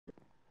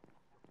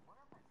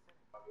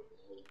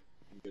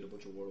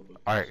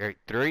Alright,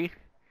 3,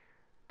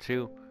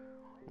 2,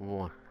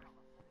 1.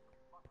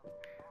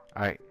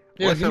 Alright,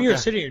 Yeah, what's give me up, your guys?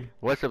 obsidian.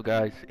 What's up,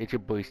 guys? It's your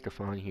boy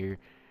Stefan here,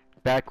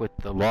 back with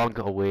the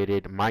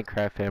long-awaited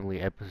Minecraft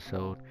family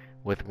episode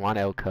with Juan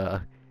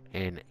Elka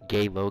and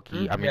Gay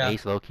Loki. I mean Yeah.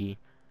 Ace Loki.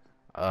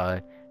 Uh,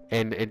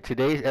 and in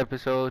today's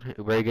episode,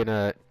 we're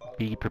gonna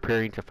be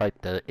preparing to fight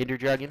the Ender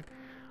Dragon.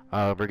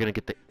 We're gonna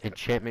get the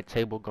enchantment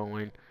table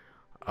going.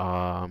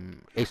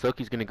 Ace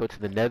Loki's gonna go to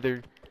the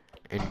Nether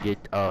and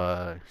get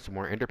some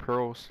more Ender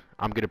pearls.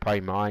 I'm gonna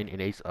probably mine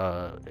and Ace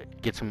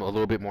get some a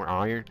little bit more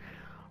iron.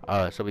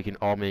 So we can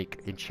all make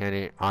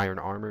enchanted iron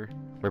armor.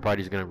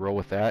 Everybody's gonna roll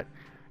with that.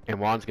 And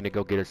Juan's gonna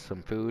go get us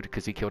some food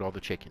because he killed all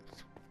the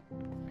chickens.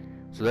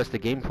 So that's the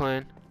game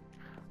plan.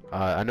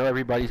 I know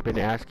everybody's been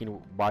asking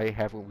why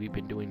haven't we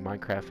been doing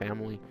Minecraft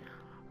Family.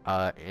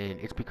 And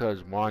it's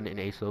because Juan and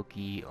Ace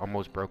Loki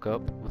almost broke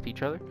up with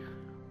each other.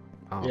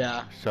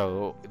 Yeah.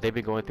 So they've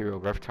been going through a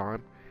rough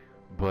time.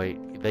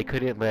 But they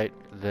couldn't let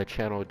the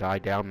channel die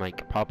down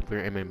like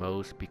popular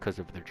MMOs because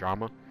of their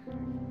drama.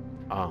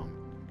 Um,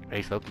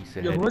 Ace Loki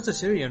said. Yo, what's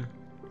Assyrian?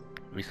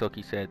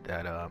 Misoki said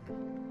that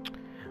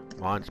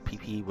Juan's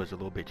PP was a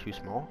little bit too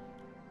small.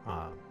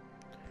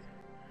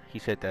 He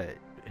said that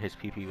his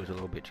PP was a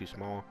little bit too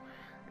small,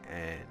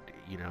 and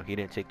you know he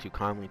didn't take too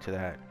kindly to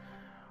that.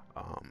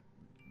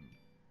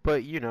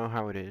 But you know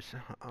how it is.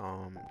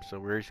 So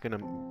we're just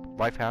gonna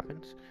life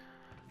happens,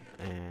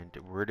 and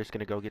we're just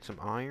gonna go get some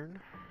iron.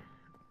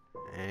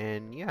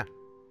 And yeah,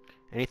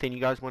 anything you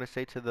guys want to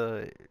say to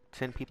the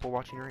 10 people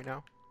watching right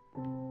now?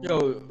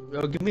 Yo,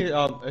 give me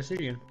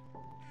Assyrian.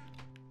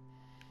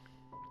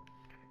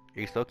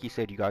 Ace Loki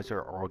said you guys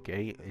are all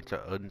gay and to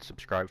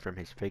unsubscribe from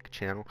his fake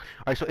channel.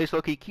 Alright, so Ace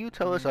Loki, can you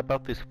tell us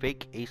about this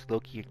fake Ace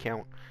Loki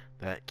account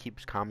that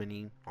keeps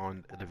commenting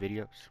on the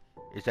videos?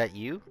 Is that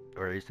you?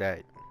 Or is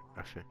that...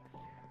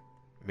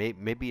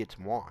 Maybe it's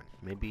Juan.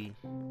 Maybe...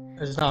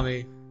 It's not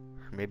me.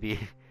 Maybe...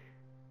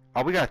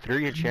 Oh, we got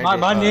 3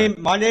 enchanted...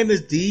 My name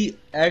is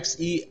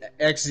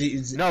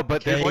DXEXZ. No,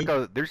 but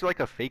there's like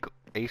a fake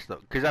Ace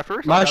Loki. Because at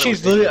first... My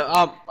shit's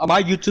literally...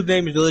 my YouTube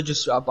name is literally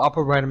just... I'll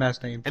put random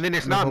ass names. And then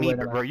it's not me,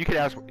 bro. You can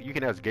ask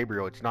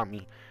Gabriel. It's not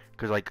me.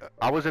 Cause like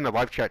I was in the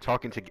live chat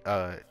talking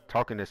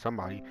to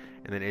somebody,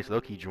 and then Ace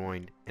Loki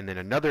joined, and then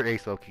another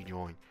Ace Loki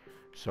joined.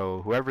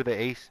 So whoever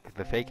the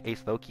fake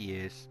Ace Loki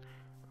is,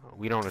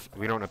 we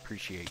don't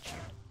appreciate you.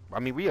 I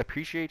mean, we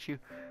appreciate you,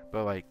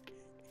 but like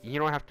you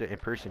don't have to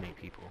impersonate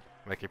people.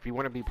 Like if you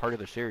want to be part of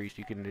the series,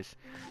 you can just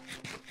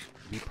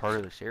be part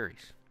of the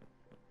series,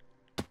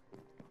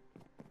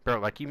 bro.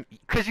 Like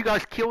cause you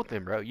guys killed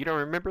them, bro. You don't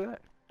remember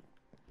that?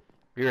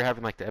 We were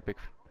having like the epic.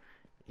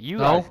 You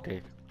guys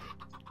did.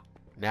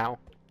 Now.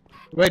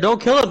 Wait, don't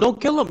kill him! Don't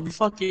kill him! You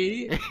fucking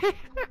idiot!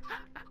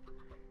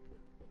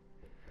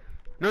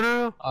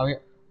 No. Oh yeah.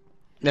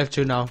 Left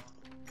 2 now.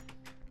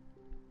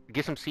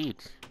 Get some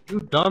seeds. You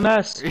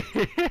dumbass!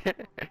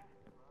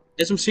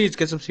 Get some seeds.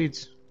 Get some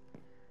seeds.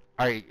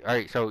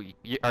 Alright. So,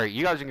 alright,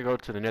 you guys can go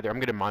to the Nether. I'm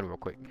gonna mine real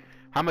quick.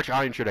 How much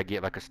iron should I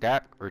get? Like a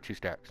stack or 2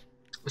 stacks?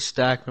 A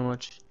stack, how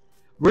much?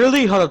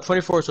 Really? Hold up,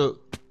 24. So.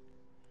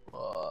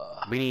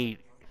 We need.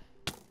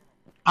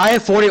 I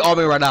have 40 on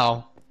me right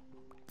now.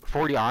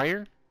 40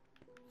 iron?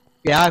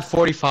 Yeah, I have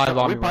 45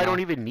 on me. We probably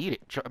don't even need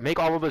it. Make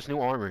all of us new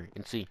armor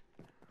and see.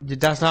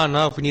 That's not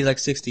enough. We need like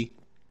 60.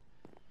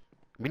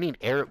 We need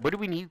air. What do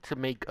we need to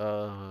make?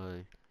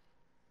 Or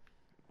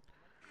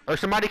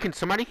somebody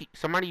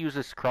use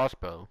this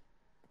crossbow.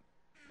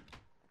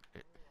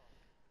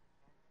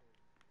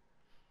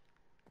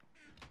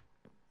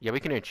 Yeah,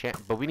 we can enchant,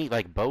 but we need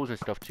like bows and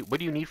stuff too. What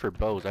do you need for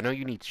bows? I know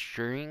you need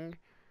string.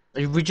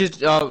 We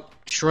just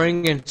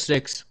string and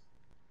sticks.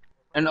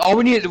 And all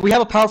we need, we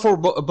have a powerful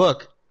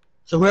book.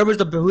 So whoever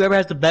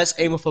has the best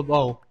aim with a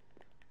bow.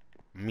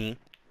 Me.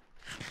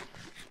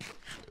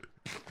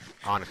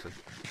 Honestly.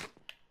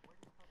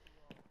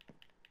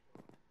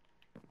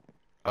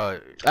 I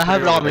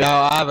have it on me.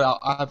 I have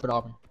it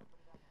on me.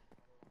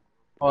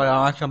 Oh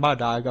yeah, actually I'm about to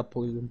die. I got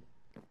poisoned.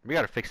 We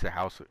gotta fix the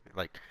house.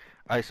 Like,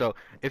 alright. So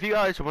if you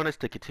guys want us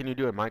to continue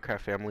doing Minecraft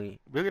Family,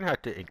 we're gonna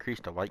have to increase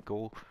the like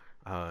goal.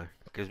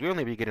 Because we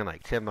only be getting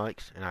like 10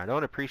 likes, and I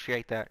don't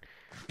appreciate that.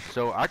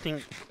 So I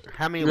think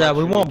how many? Yeah, likes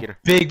we want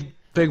big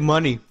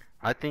money.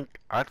 I think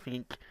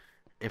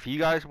if you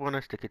guys want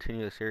us to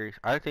continue the series,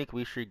 I think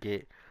we should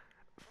get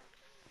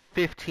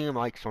 15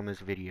 likes on this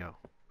video.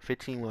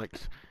 15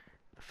 likes.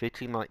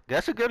 15 likes.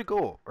 That's a good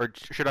goal. Or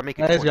should I make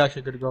it 20? That is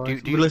actually a good goal.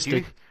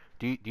 Realistic.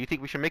 Do you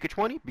think we should make it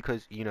 20?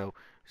 Because you know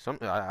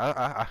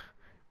I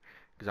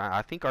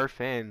think our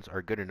fans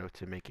are good enough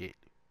to make it.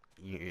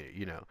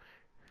 You know.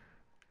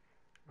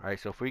 Alright,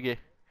 so if we get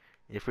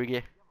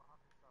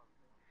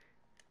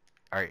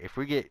alright, if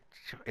we get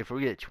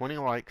 20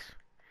 likes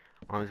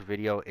on this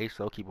video, Ace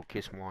Loki will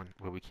kiss Juan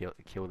when we kill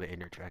the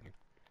Ender Dragon.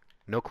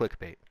 No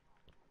clickbait.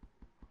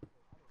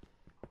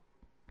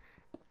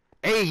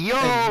 Hey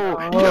yo!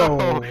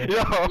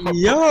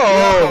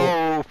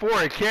 Yo!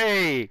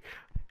 4K!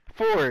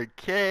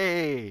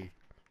 4K!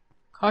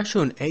 Cost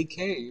you an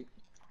AK.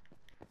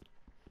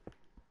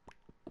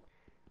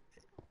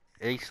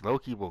 Ace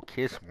Loki will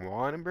kiss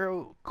one,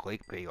 bro.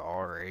 Clickbait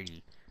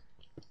already.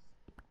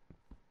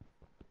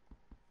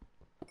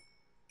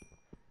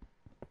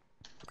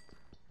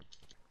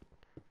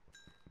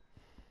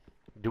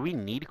 Do we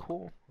need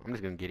coal? I'm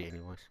just gonna get it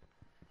anyways.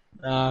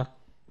 Uh,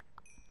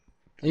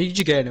 you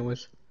should get it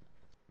anyways.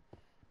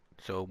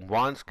 So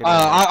Juan's gonna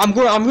make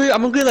I'm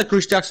gonna get like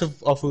 3 stacks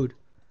of food.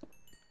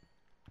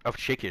 of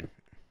chicken.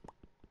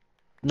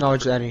 No,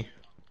 just any.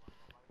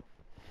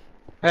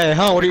 Hey,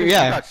 huh? What do you? You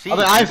Yeah, got I mean, seeds.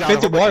 I You have got a 50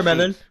 whole bunch of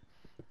watermelon. seeds.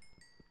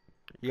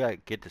 You gotta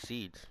get the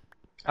seeds.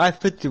 I have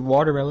 50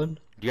 watermelon.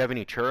 Do you have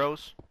any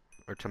churros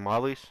or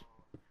tamales?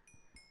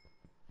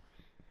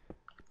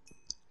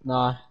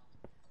 Nah,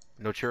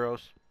 No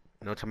churros.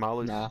 No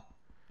tamales. nah.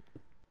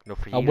 No I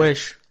fajitas.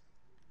 wish.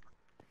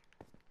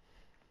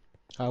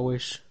 I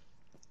wish.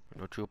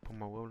 No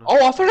chupamawola.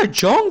 Oh, I found a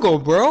jungle,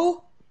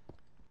 bro.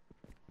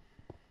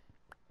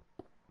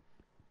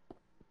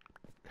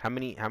 How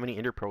many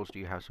ender pearls do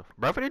you have so far?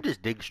 Bro, I'm gonna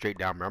just dig straight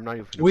down, bro. I'm not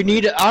even finna We play.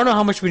 need. I don't know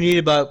how much we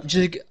needed, but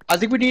just I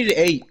think we needed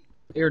 8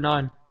 or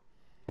 9.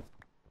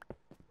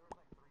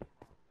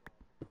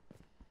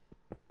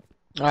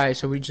 All right,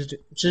 so we just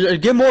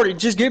get more.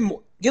 Just get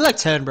more. Get like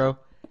 10, bro.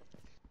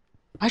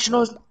 I should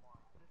know.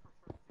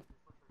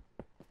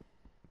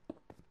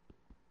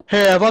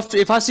 Hey,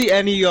 if I see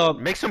any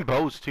Make some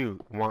bows too.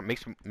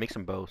 Make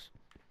some bows.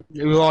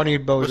 we all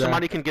need Or bows.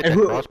 somebody can get And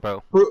that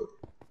crossbow.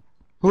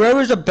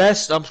 whoever's the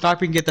best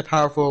sniper can get the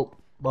powerful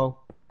bow.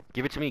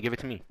 Give it to me. Give it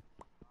to me.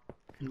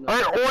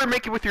 Or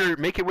make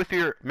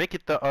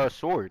it the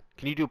sword.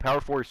 Can you do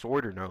power 4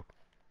 sword or no?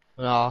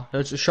 Nah,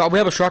 it's a shot. We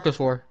have a shotgun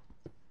for.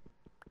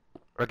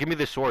 Or give me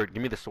the sword.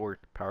 Give me the sword.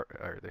 Power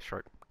or the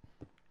shark.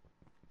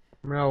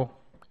 No.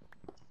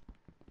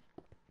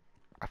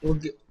 We'll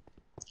get...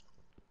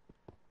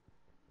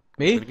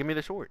 Me? Give me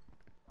the sword.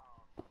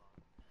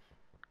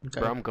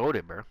 Okay. Bro, I'm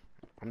goated, bro.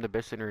 I'm the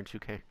best center in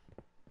 2K.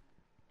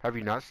 Have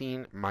you not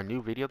seen my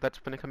new video that's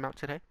gonna come out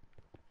today?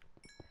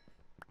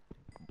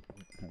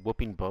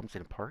 Whooping bums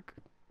in a park?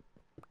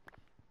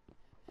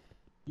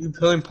 You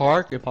playing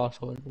park?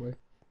 Impossible anyway.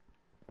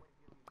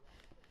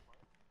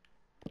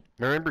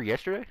 Remember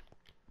yesterday?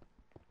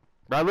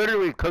 Bro, I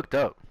literally cooked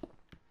up.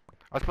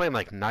 I was playing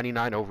like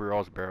 99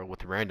 overalls, bro, with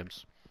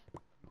randoms.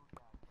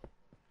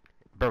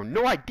 Bro,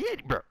 no, I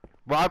did, bro.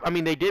 Well, I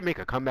mean, they did make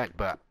a comeback,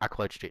 but I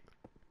clutched it.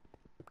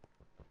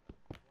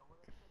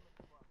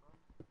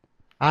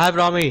 I have it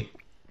on me.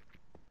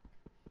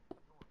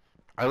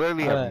 I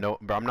literally have Alright. no,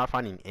 bro. I'm not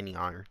finding any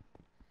iron.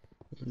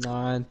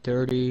 9,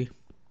 30,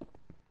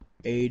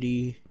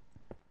 80,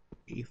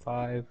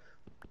 85,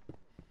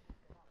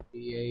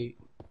 88,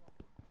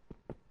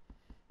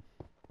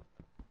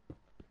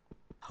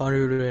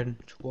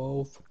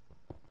 112.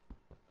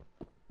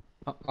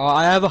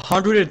 I have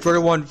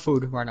 131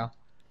 food right now.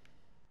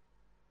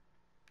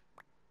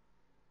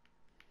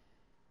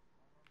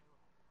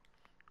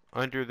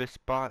 Under the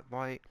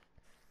spotlight.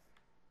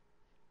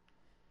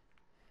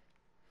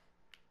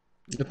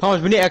 The problem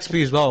is we need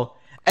XP as well.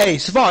 Hey,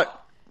 Savant,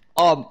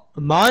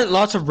 mine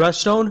lots of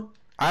redstone.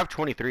 I have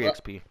 23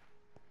 XP.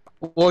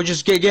 Well,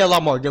 just get a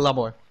lot more, get a lot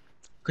more.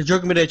 Cause you're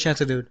gonna get a chance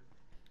to dude.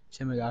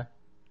 Same guy.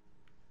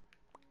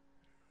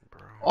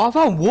 Bro. Oh, I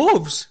found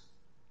wolves.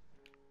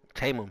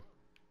 Tame them.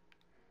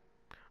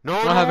 No,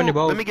 I don't have any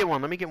bows. Let me get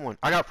one. Let me get one.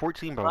 I got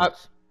 14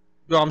 bones.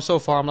 Yo, I'm so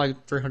far. I'm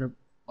like 300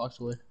 blocks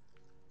away.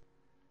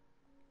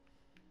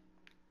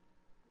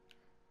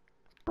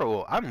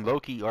 Bro, I'm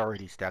low-key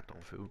already stacked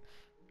on food.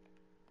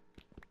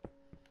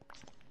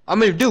 I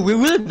mean, dude, we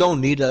really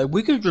don't need that.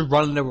 We could just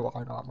run in there with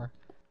iron armor.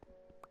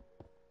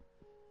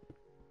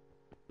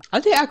 I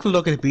think I could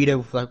look at beat it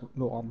with like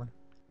no armor.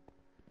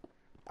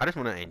 I just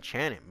want to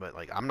enchant it, but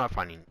like I'm not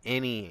finding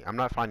any. I'm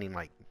not finding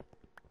like.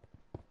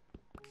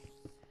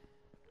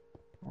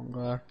 Oh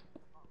god.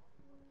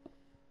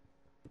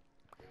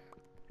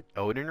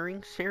 Odin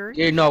Ring series?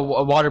 Yeah, no,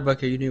 a water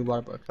bucket. You need a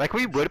water bucket. Like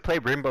we would play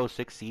Rainbow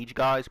Six Siege,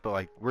 guys, but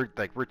like we're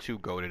too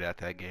goated at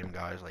that game,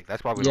 guys. Like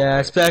that's why we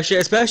Yeah, don't play.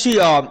 especially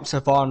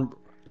Saffron.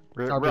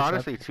 We're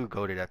honestly too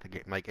goated at the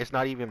game. Like it's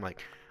not even like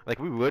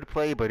we would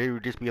play, but it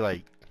would just be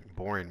like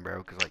boring,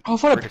 bro. Cause like Oh, I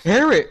found a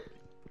parrot.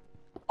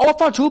 Oh, I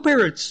found 2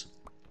 parrots.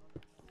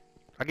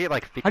 I get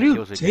like 50 How do you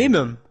kills a tame game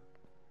him?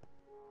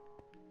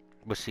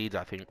 with seeds,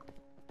 I think.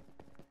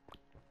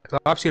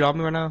 Drop seed on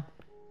me right now.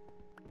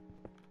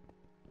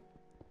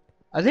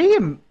 I think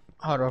him.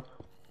 Hold up.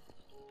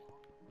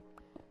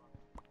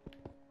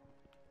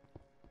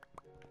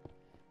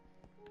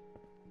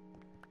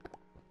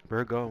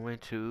 We're going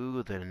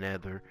to the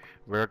nether.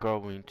 We're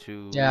going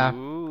to Yeah.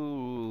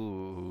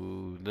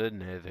 the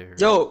nether.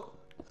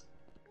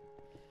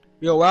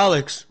 Yo,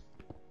 Alex.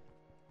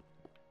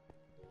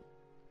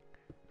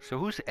 So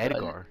who's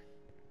Edgar?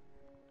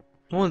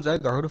 No one's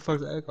Edgar. Who the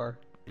fuck's Edgar?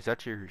 Is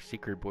that your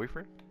secret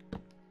boyfriend?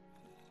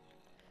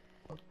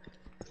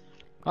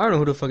 I don't know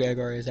who the fuck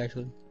Edgar is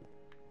actually.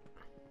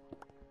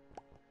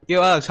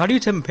 Yo, Alex, how do you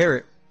tame a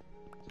parrot?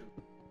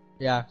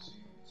 Yeah.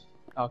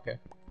 Okay.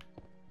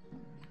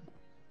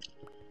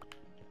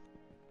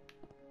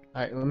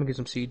 Alright, let me get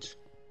some seeds.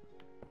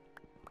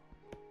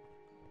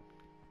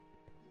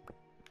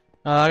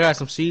 I got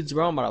some seeds,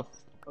 bro. I'm about to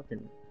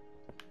fucking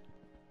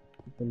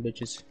them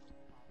bitches.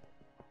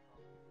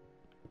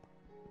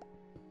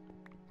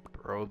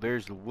 Bro,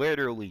 there's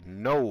literally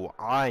no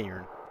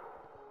iron.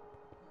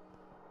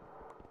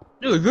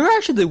 Dude, you're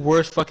actually the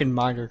worst fucking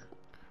miner.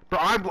 Bro,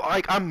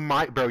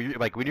 bro,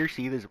 like when you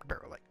see this, bro,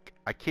 like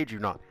I kid you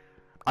not.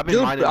 I've been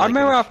Dude, mining like in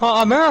a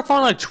I remember I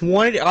found like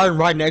 20 iron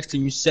right next to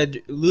you. You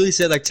said, literally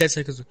said like 10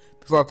 seconds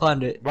before I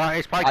found it. well,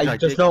 it's probably because I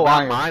There's dig. no When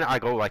I iron. mine, I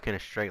go like in a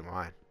straight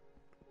line.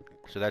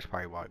 So that's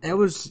probably why, And it bro.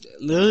 was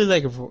literally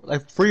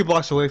like 3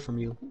 blocks away from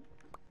you.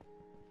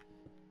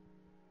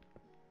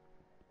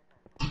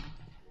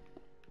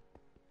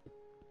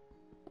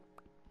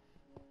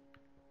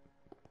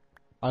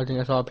 I think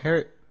I saw a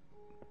parrot.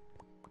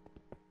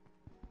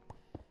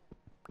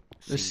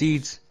 The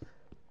Seeds. seeds.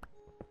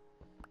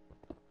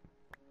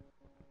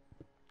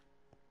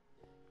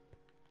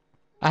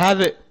 I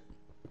have it.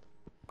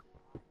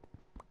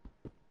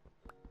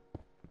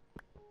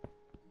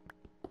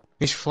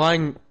 He's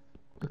flying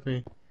with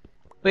me.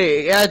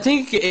 Wait, I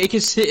think it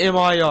can sit in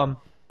my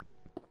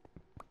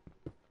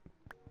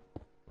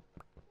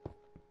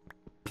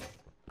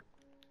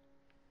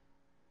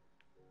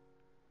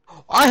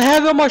I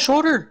have it on my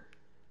shoulder.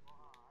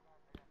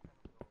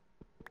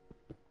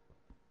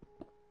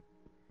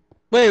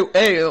 Wait,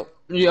 hey,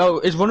 yo,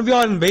 is one of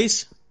y'all in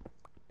base?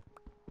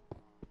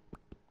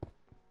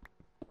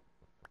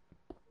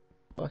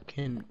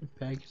 Fucking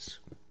bags.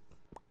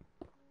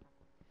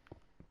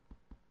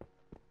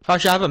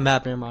 Actually, I have a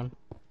map in mind.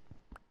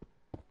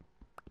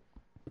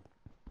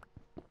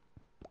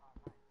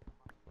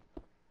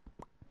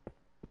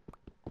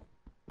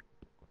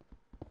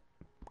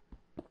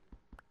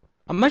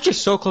 I'm actually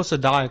so close to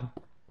dying.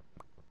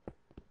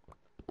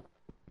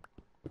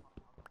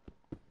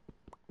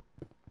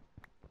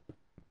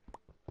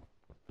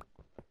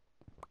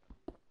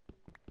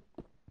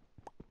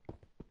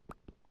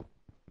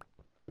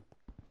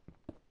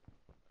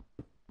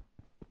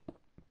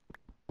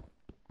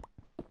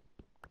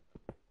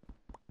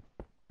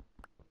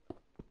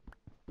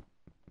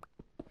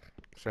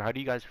 So how do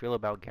you guys feel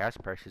about gas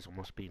prices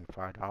almost being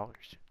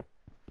 $5?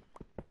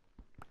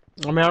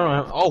 I mean, I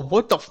don't know. Oh,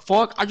 what the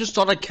fuck? I just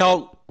thought a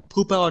cow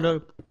poop out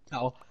another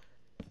cow.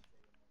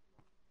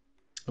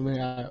 I mean,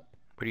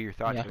 What are your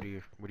thoughts? yeah. What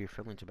are your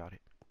feelings about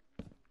it?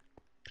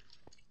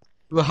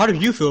 Well, how do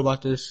you feel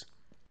about this?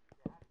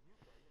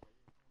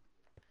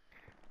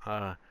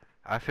 Uh,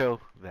 I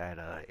feel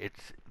that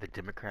it's the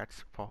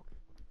Democrats' fault.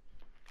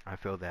 I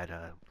feel that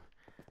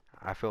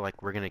I feel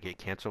like we're gonna get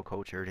cancel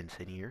cultured in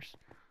 10 years.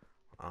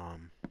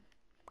 Um,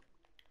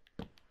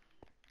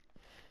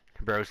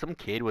 bro, some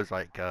kid was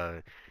like,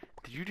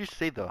 did you just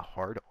say the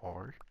hard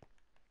R?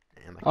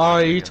 And like in Oh,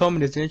 a you video, told me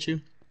this, didn't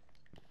you?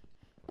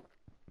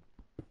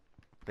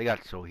 they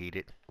got so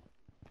heated.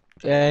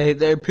 Yeah,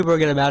 people are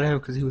getting mad at him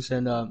because he was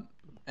saying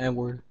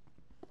N-word.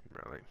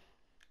 Bro,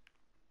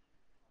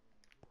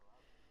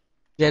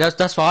 Yeah,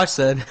 that's what I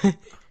said.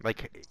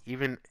 like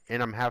even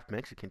and I'm half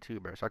Mexican too,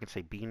 bro. So I can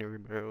say beaner,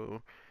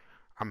 bro.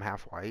 I'm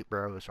half white,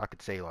 bro. So I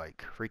could say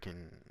like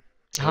freaking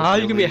How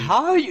you gonna be? hillbilly,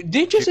 How you?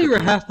 Didn't you say you were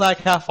jigaboo. half black,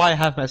 half white,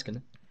 half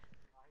Mexican?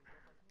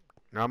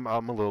 No, I'm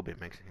a little bit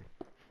Mexican.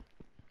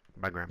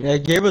 My grandma. Yeah,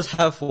 Gabriel's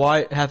half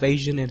white, half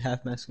Asian, and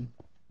half Mexican.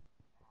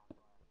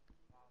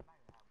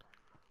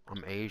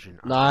 I'm Asian.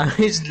 Nah,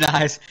 it's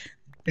nice.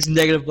 It's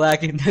negative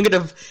black and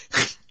negative.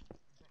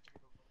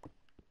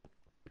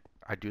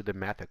 I do the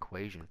math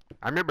equation.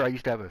 I remember I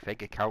used to have a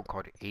fake account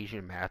called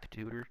Asian Math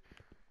Tutor.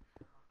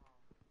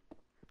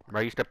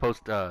 Where I used to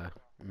post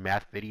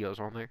math videos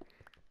on there.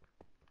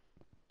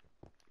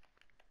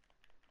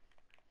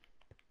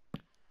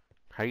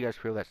 How do you guys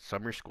feel that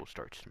summer school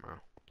starts tomorrow?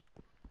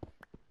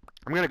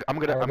 I'm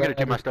gonna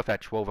do my stuff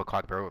at 12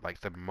 o'clock, bro.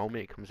 Like the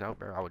moment it comes out,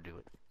 bro, I would do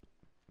it.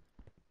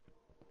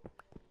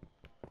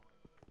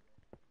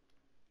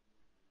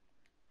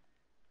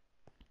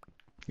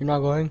 You're not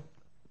going?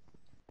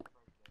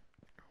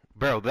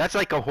 Bro, that's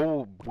like a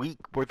whole week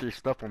worth of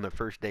stuff on the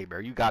first day, bro.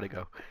 You gotta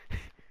go.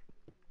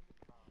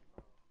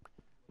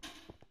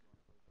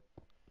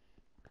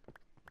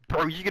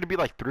 Bro, you're gonna be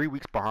like 3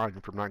 weeks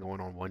behind from not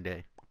going on one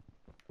day.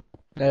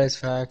 That is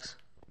facts.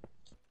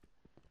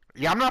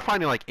 Yeah, I'm not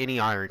finding like any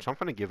iron, so I'm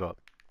gonna give up.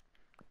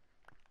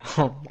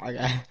 Oh my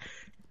god.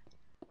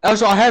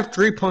 Also, I have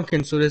 3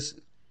 pumpkins, so this,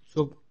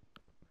 so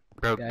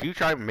Bro, yeah. do you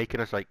try making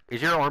us like?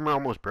 Is your armor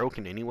almost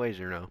broken anyways,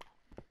 or no?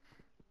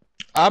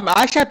 I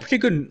actually have pretty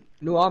good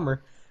new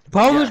armor. The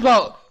problem is Yeah,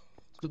 about,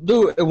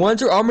 dude,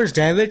 once your armor's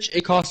damaged,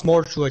 it costs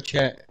more to a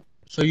chat.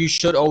 So you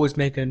should always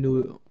make a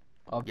new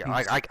yeah.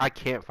 piece. I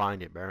can't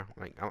find it, bro.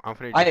 Like I'm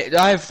gonna just.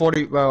 I have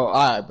 40, bro.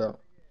 Alright, bro.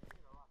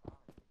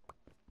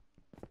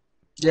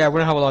 Yeah, we're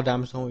gonna have a lot of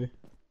damage, don't we?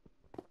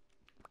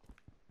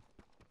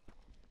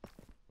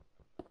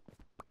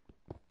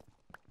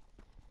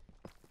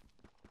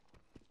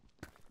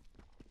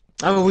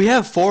 I mean, we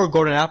have 4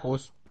 golden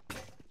apples.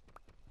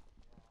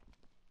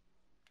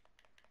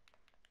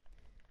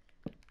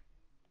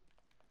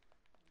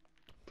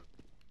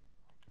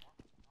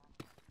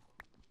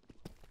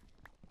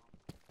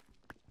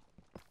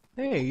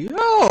 Hey,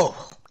 yo!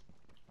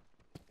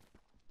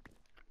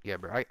 Yeah,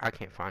 bro, I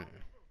can't find him.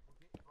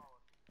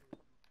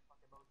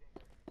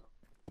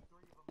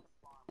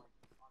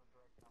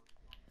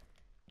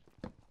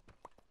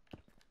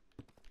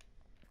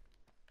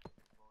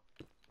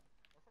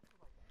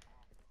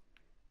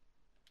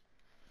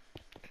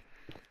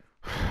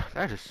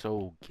 That is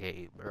so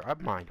gay, bro. I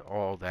mined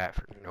all that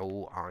for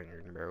no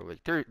iron, bro.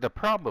 Like, the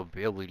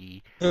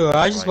probability Ugh,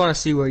 I of, just like, want to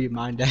see where you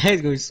mine that.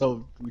 It's gonna be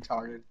so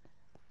retarded.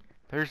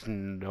 there's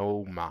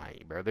no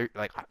mine, bro.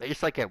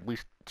 It's like at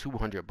least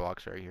 200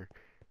 blocks right here.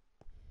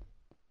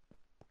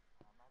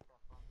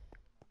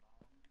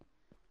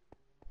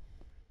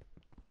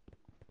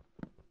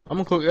 I'm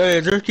gonna cook. Hey,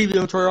 is there TV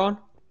inventory on?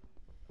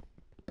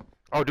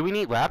 Oh, do we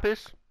need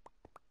lapis?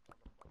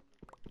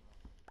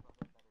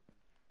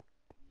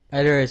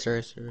 Hey, there is.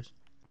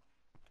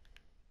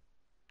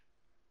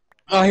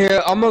 Oh,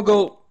 here, I'm gonna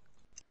go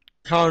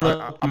count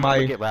up I'm gonna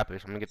go my. get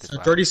lapis. I'm gonna get this So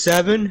lapis.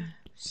 37,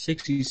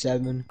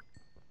 67,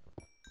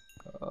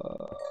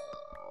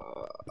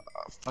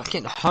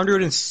 fucking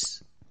 100 and,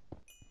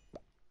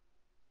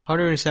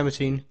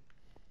 117,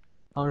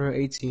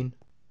 118,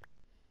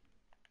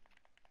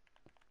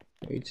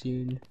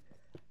 18,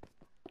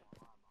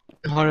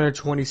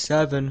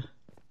 127,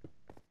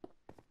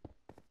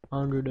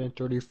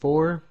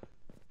 134,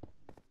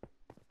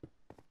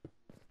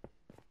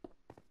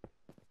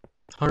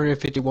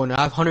 151.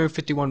 I have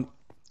 151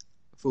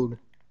 food.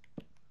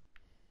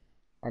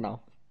 Right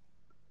now.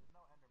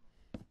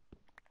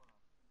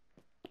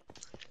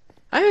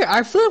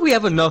 I feel like we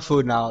have enough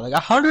food now. Like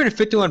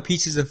 151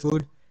 pieces of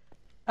food.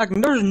 Like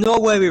there's no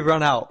way we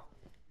run out.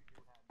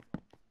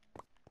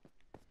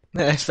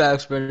 That's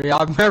facts, but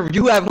I remember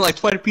you having like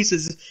 20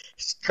 pieces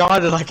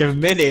gone in like a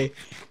minute.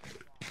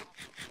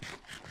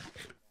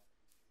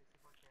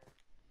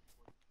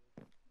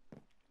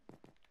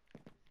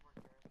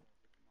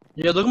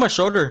 Yeah, look at my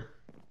shoulder.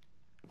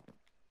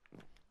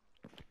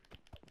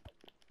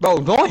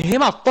 Bro, don't hit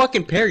my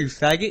fucking pair, you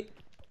faggot.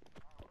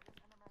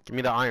 Give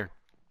me the iron.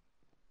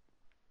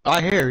 I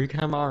hear you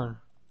can have my arm.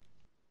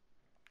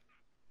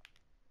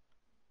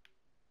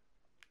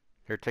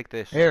 Here, take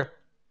this. Here.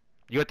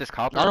 You want this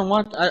copper? I don't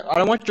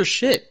want your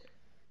shit.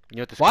 You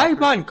want this Why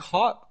copper? am I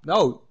caught?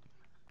 No.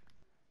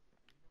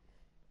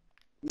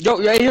 Yo,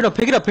 yeah, here, no,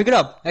 pick it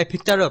up. Hey,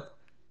 pick that up.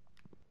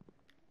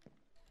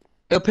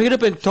 Yo, pick it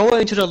up and throw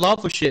it into the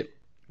lava shit.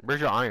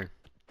 Where's your iron?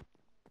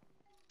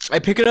 Hey,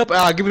 pick it up,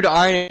 I'll give you the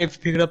iron if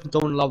you pick it up and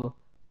throw it in the lava.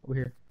 Over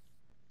here.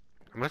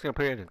 I'm just gonna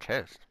put it in a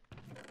chest.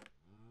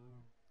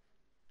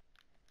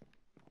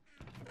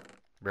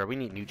 Bro, we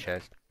need new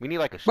chest. We need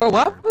like a Bro,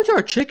 why storm. was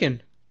your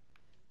chicken?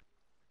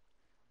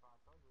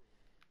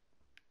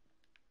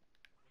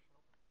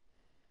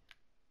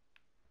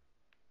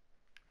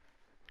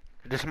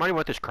 Does somebody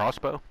want this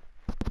crossbow?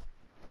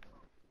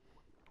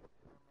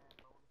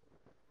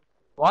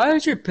 Why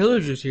is your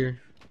pillagers here?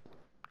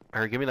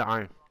 Alright, give me the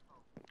iron.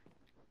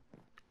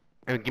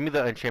 And give me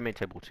the enchantment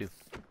table too.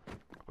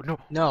 Oh, no.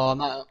 No, I'm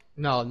not.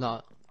 No, I'm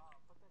not.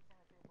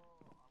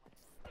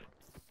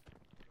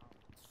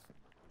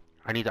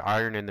 I need the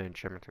iron and the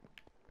enchantment table.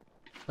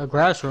 A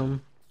grass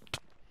room.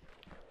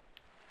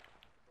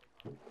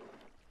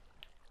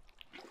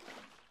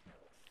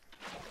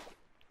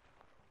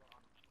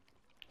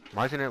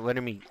 Why isn't it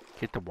letting me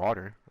get the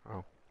water?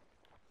 Oh.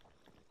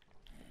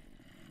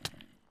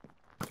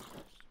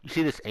 You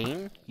see this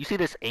aim? You see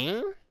this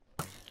aim?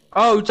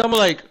 Oh, you're talking about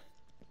like,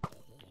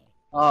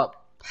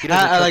 He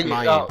doesn't trust like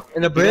my aim.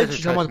 in the He bridge.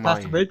 doesn't You're talking trust about my past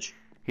the aim. bridge.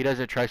 He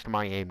doesn't trust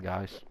my aim,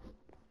 guys.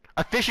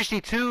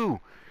 Efficiency 2!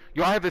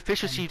 Yo, I have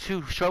efficiency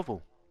 2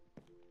 shovel.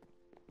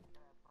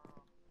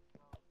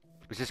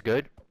 Is this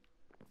good?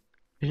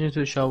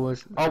 Into the show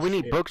was. Oh, we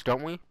need books,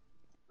 don't we?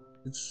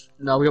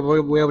 No, we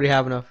already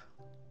have enough.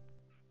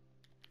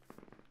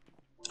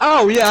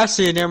 Oh yeah, I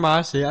see it. Never mind.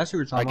 I see it. I see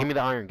what you're Alright, talking give me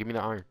about. the iron. Give me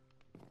the iron.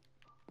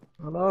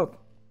 Hold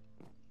up.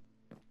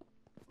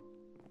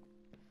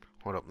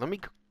 Hold up. Let me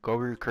go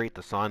recreate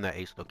the sign that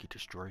Ace Loki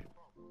destroyed.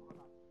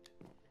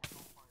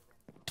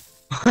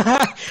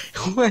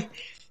 Wait.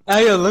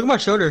 Hey, yo, look at my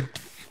shoulder.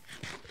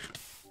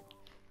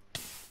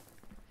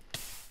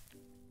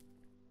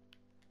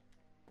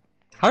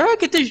 How do I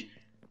get this?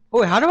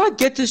 Wait, how do I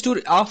get this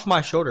dude off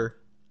my shoulder?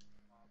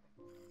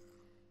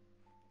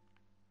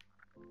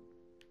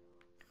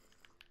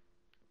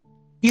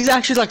 He's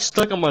actually like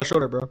stuck on my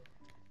shoulder, bro.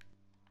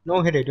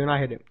 Don't hit it. Do not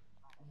hit it.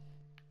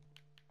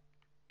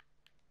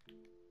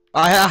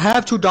 I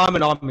have 2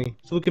 diamond on me,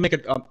 so we can make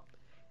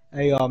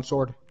a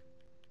sword.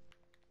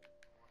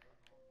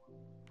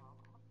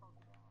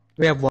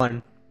 We have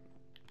 1.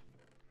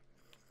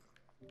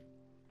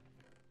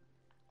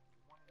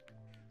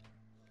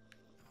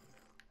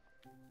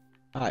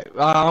 Alright,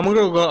 I'm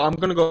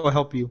gonna go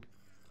help you.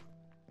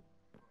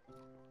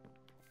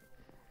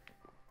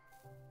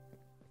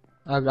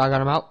 I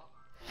got him out.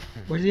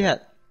 Where's he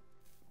at?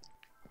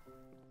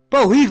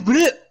 Bro, he's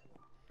lit.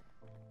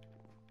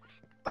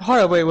 Hold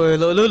on, wait,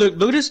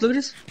 look at this, look at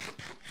this.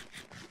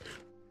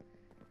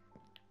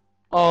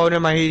 Oh, never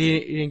mind, he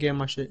didn't get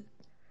my shit.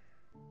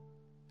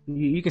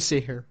 You can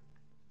sit here.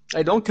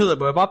 Hey, don't kill it,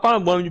 bro. If I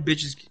find one of you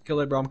bitches kill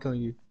it, bro, I'm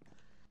killing you.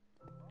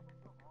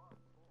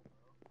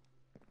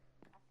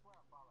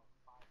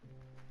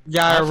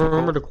 Yeah, I I have some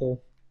remember coal. the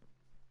coal.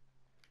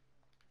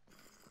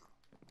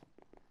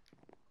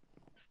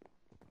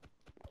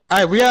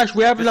 Alright, we have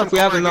There's some enough. We coal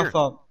have right enough.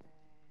 here.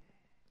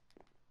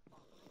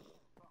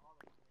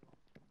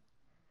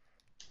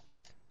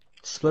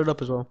 Split it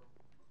up as well.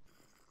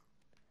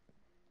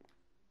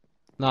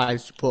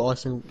 Nice. Put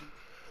us in.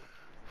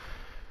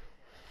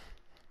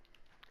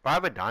 I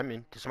have a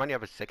diamond. Does somebody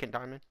have a second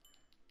diamond?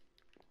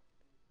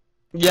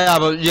 Yeah,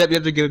 but you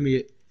have to give me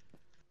it.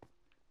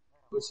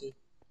 Let's see.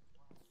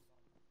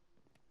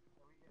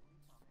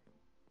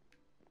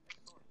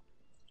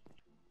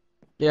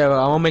 Yeah, but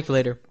I won't make it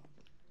later.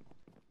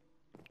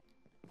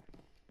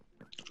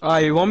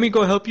 Alright, you want me to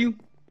go help you?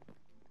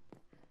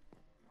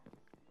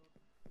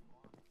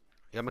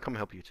 Yeah, I'm gonna come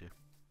help you too.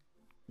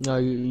 No,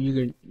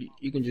 you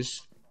can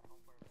just.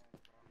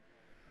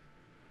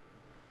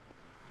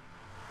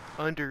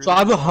 Under So I the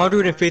have stars.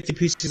 150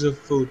 pieces of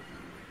food.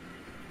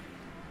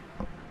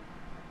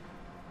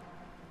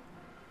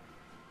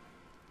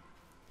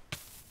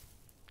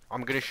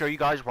 I'm gonna show you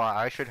guys why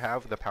I should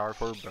have the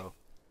powerful bow.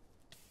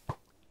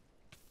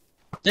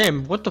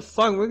 Damn, what the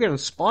fuck? We're getting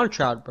spawn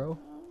trapped, bro.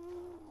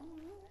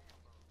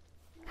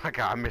 My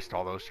God, I missed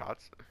all those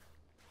shots.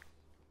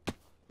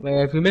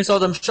 Man, if you miss all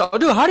them shots,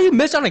 dude, how do you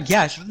miss on a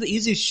gas? It's the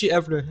easiest shit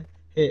ever to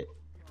hit.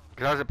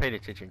 Cause I wasn't paying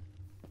attention.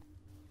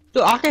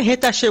 Dude, I can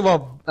hit that shit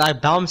while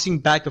like bouncing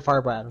back to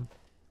fireball at him.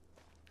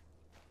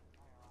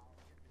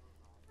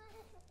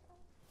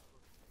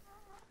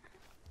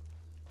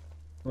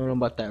 I don't know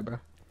about that, bro.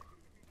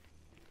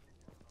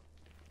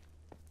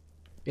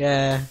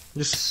 Yeah,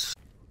 just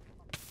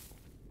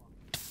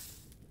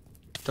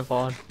the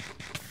fun.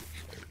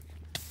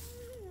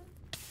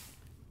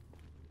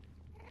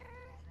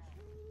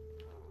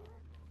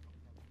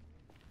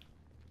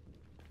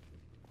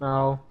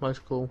 No, that's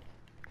cool.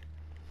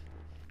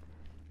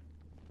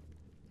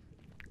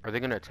 Are they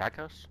gonna attack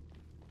us?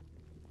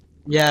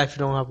 Yeah, if you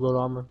don't have gold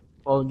armor.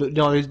 Oh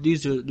no,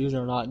 these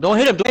are not. Don't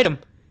hit him! Don't hit him!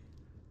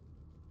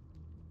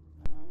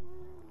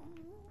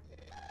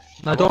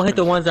 I No, don't lost hit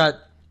the ones that.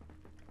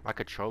 my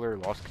controller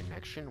lost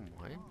connection.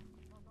 What?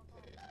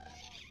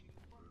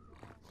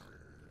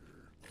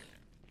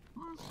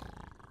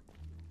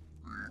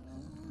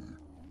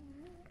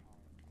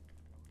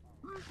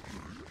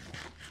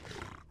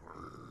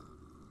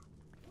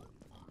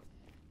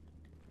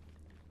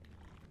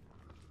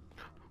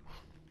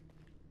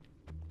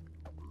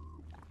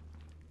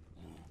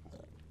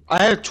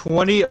 I have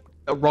 20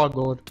 raw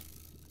gold.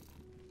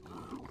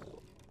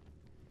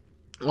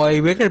 Well,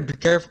 we gotta be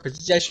careful because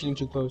it's actually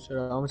getting too close. I'm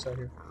gonna start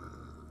here.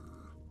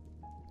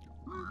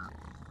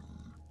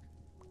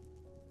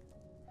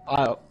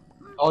 I.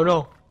 Oh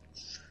no.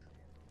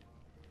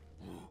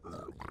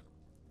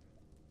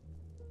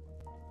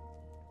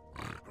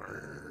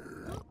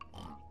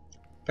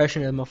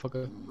 Fashion that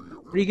motherfucker.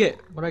 What do you get?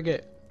 What I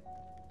get?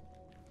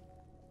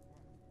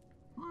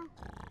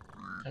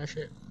 That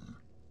shit.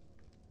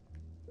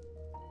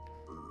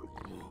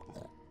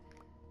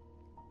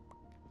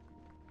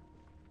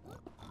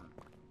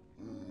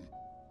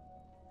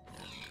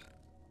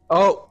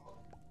 Oh.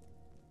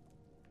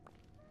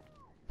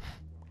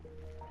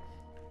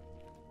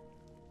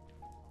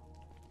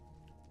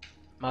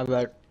 My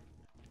bad.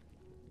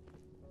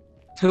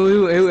 He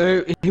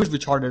was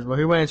retarded, bro.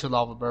 He went into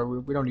lava, bro.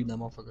 We don't need that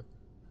motherfucker.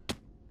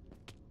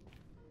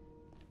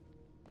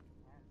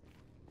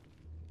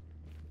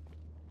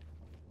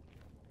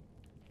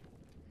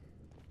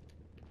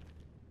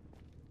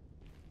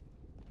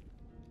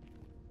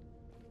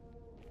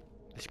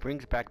 This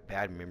brings back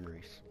bad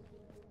memories.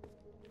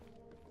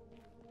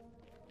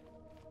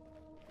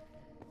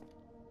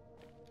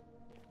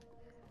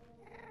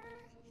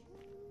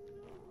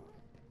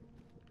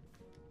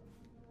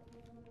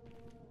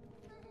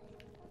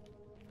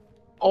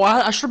 Oh,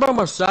 I should buy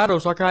my saddle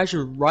so I can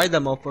actually ride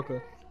that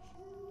motherfucker.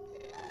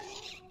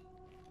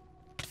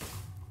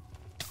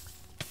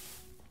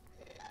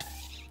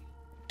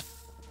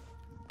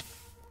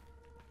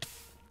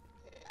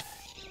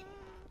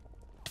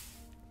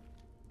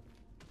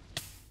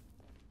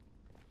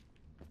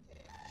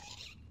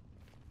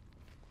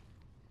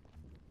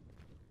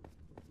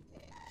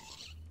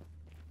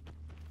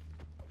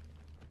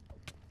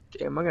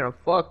 Damn, I'm gonna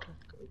fuck.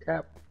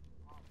 Cap.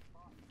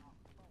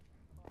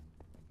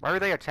 Why are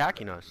they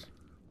attacking us?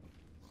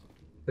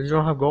 But you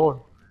don't have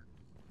gold.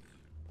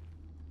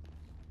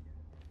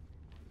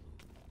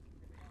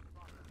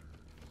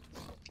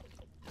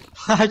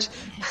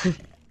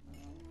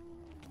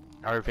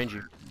 I'll revenge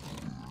you.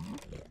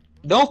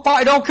 Don't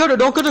fight, don't kill her,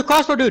 don't kill the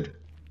crossbow, dude.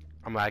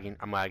 I'm lagging.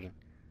 I'm lagging.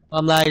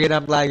 I'm lagging,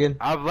 I'm lagging.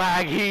 I'm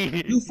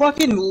lagging. You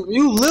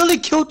literally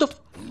killed the.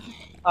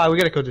 Alright, we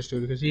gotta kill this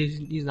dude because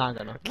he's not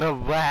gonna. The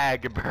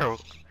lag, bro.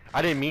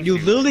 I didn't mean You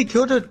to. literally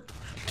killed the.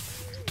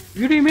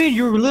 You didn't mean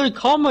you were literally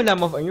calming that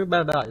motherfucker. You're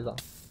bad about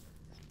it.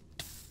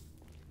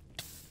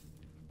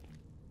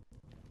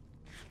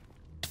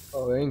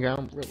 Oh, there you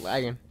go. We're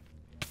lagging.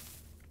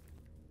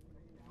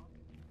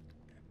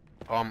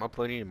 Oh, I'm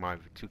uploading my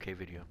 2K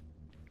video.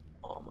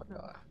 Oh my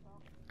god.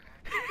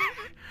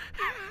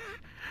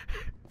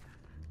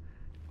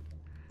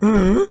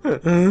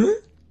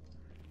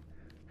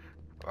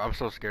 I'm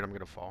so scared I'm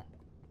gonna fall.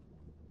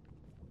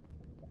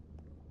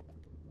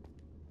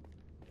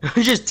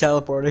 Just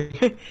teleporting.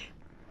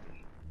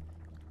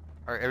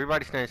 Alright,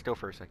 everybody stand still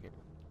for a second.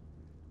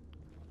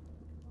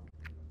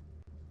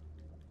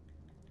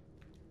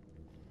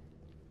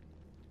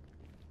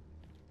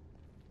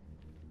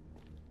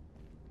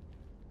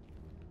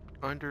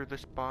 Under the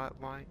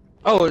spotlight.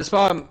 Oh, it's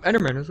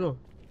Enderman as well.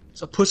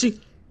 It's a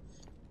pussy.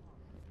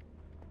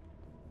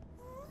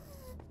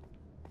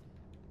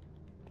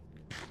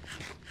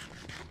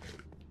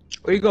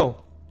 Where you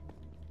go?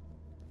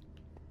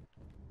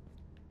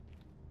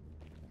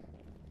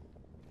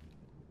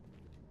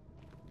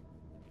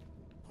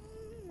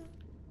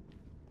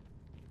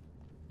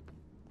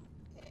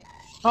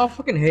 Oh, I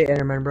fucking hate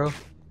Enderman, bro.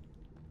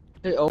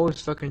 They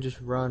always fucking just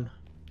run.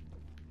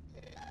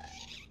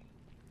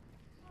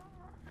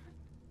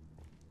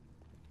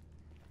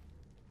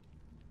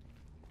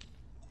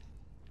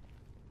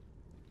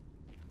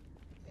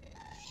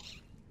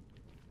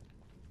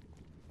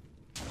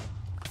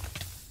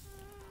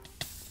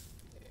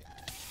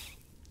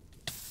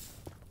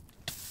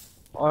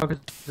 Oh, cause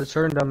the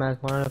certain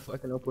dumbass wanted to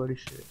fucking upload his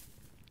shit.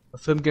 A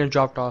film getting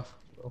dropped off.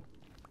 Bro.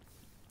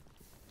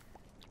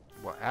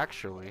 Well,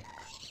 actually,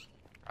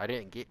 I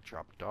didn't get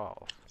dropped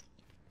off.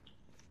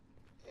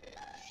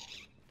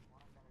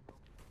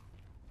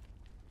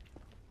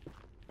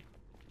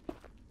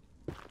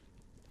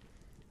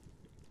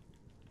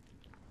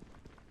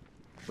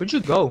 Where'd you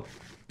go?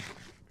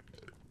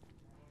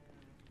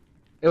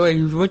 Hey, wait,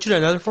 you went to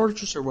another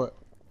fortress or what?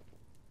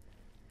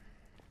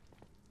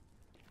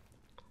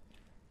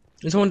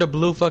 Is one the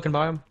blue fucking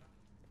biome?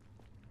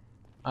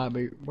 But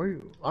where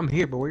you? I'm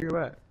here, but where you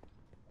at?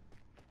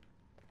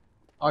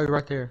 Oh, you're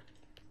right there.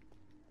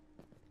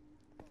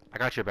 I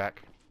got your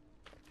back.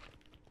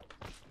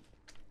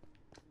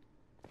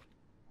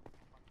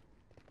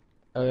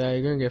 Oh yeah,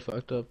 you're gonna get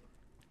fucked up.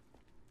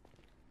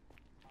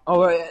 Oh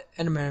wait,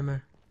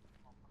 Enderman.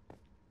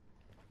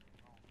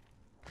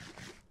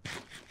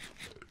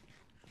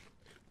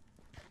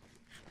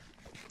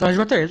 No, he's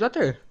right there. He's right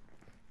there.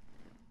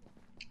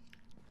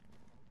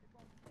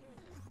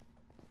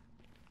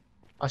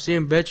 I see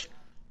him, bitch.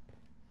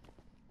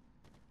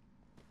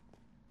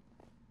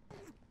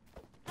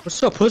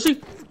 What's up, pussy?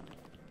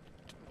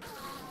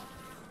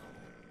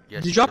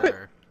 Yes, Did you drop it?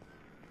 sir.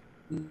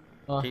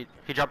 Uh,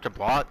 He dropped a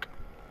block.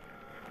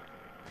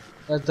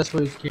 that's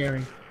what he's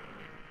carrying.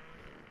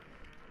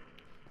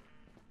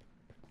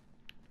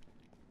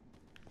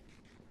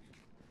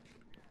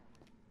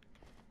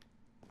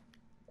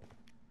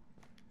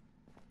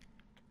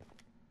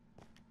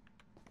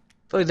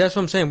 So that's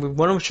what I'm saying.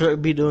 One of them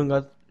should be doing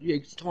a. Yeah,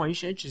 come on, you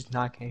should just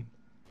not came.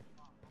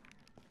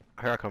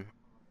 Here I come.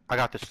 I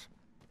got this.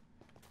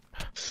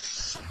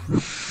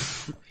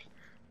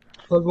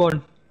 Plug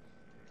one.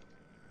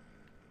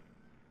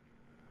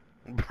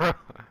 Bro.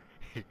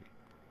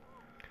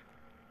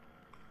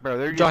 Bro,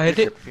 they're Did I just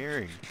hit it?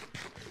 disappearing.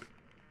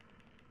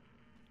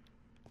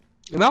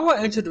 He might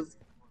went into the.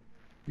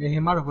 Yeah, he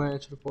might have went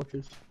into the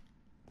fortress.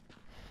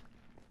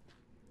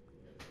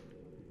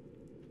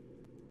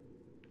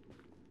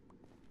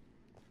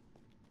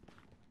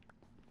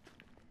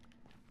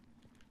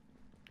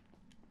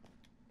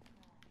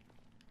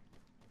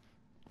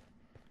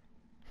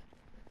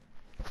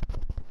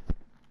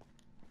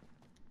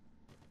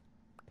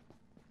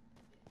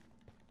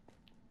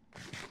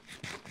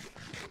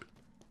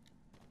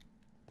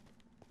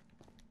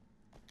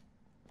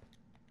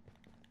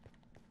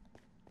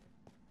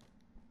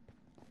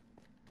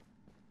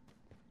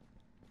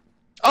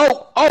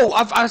 Oh,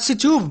 I see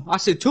two of them. I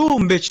see two of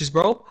them bitches,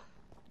 bro.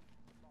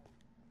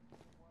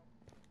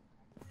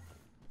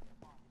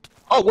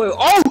 Oh, wait,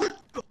 oh!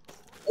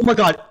 Oh my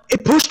god,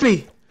 it pushed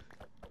me!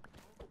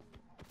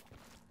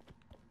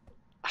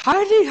 How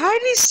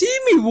did he see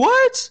me?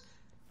 What?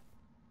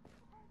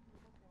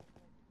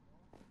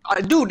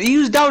 Dude, he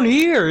was down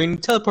here and he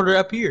teleported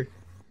up here.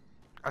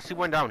 I see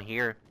one down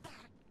here.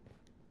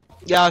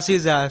 Yeah, I see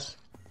his ass.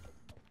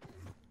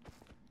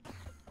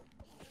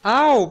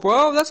 Ow,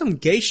 bro, that's some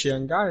gay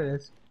shit,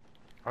 guys.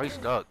 Oh, he's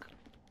stuck.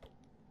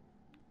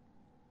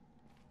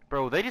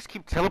 Bro, they just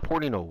keep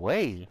teleporting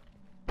away.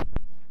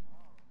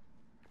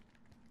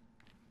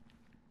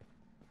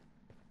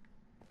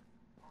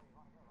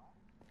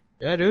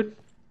 Yeah, dude.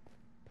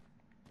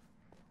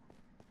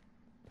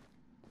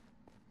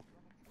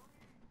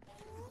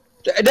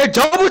 They're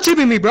double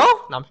teaming me, bro.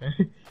 No, I'm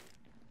saying.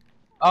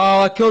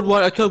 Oh, I killed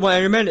one. I killed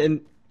one Enderman, and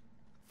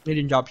he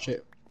didn't drop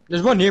shit.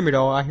 There's one near me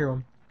though. I hear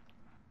him.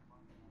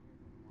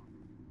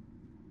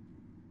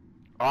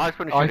 Oh, I was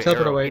gonna Oh, he shoot an teleported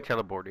arrow. He away.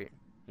 teleported.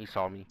 He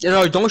saw me. You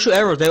know, don't shoot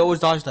arrows. They always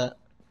dodge that.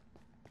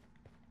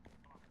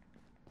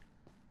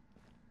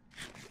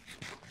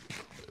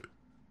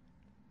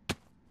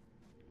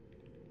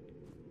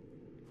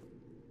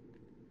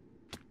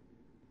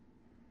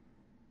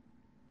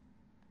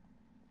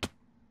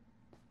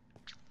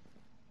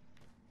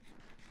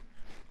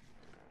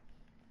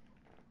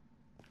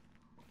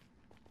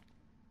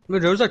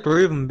 There was like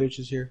 3 of them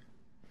bitches here.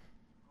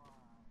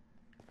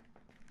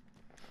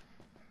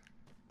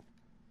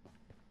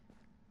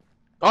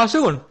 Oh, I see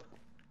one.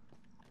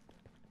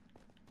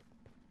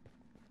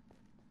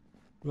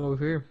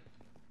 Over here.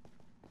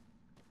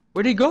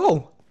 Where'd he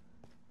go?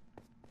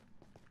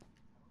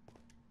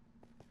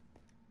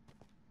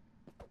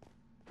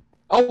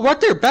 Oh, right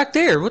there, back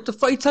there. What the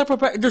fuck? He teleported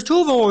back. There's 2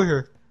 of them over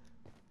here.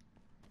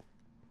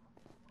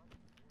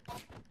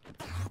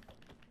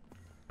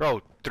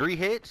 Bro, 3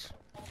 hits?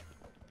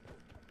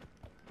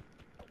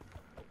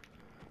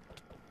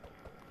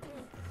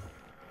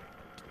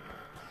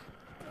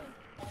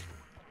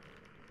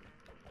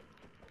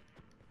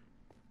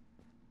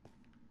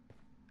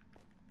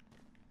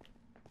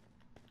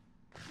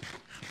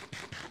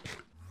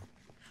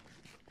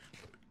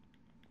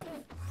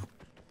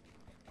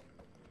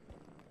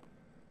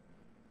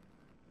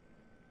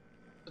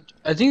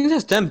 I think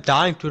that's them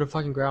dying to the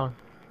fucking ground.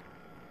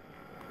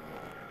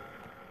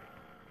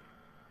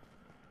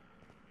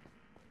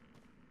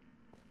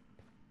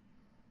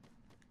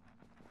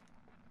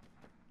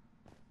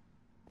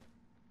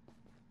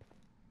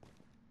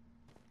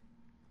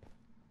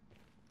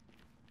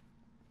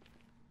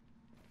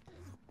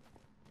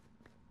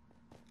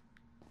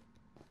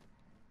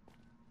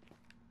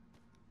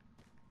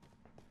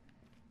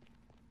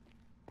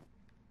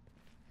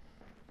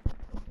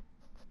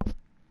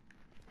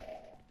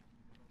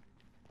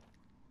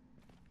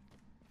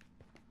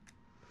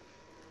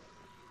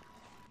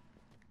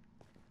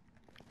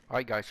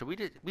 Alright guys, so we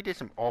did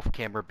some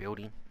off-camera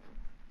building.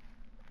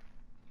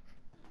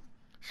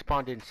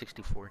 Spawned in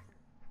 64.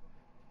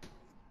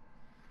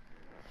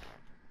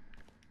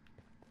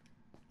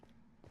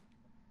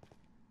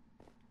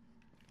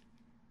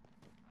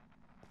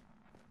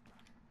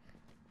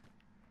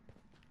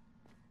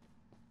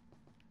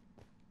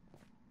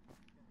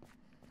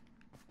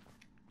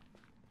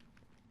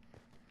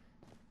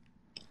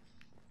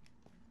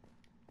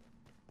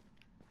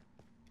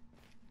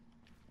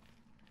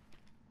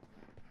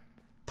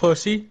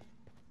 Pussy.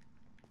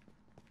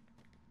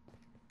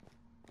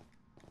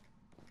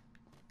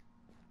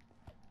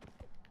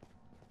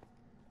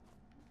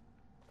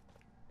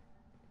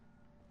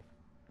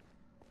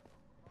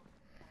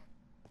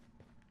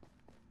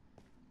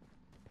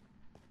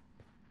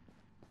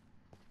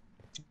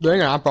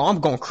 Dang it, bro, I'm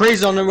going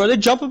crazy on them, bro. They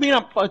jumping me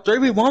up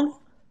 3v1.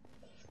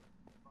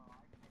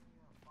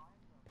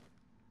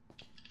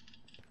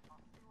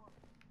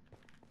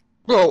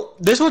 Bro,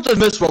 this one's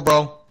invincible,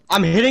 bro.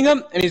 I'm hitting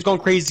him and he's going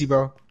crazy,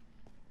 bro.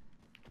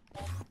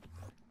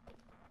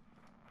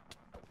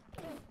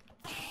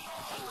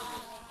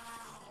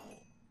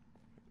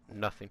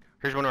 Nothing.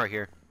 Here's one right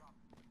here.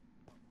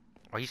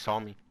 Oh, he saw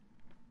me.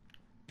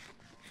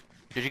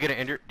 Did you get an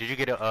ender? Did you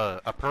get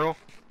a pearl?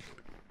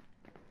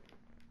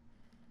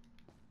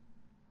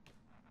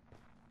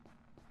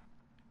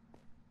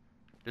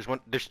 There's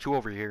one. There's 2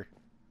 over here.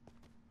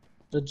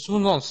 This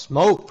one's on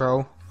smoke,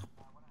 bro.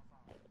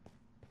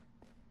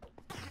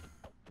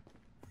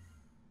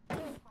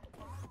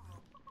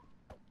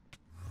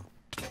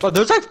 But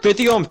there's like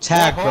 50 of them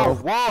tagged, bro.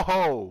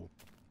 Whoa!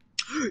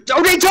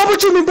 Oh, they double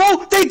teaming,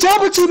 bro! They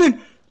double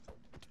teaming!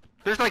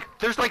 There's like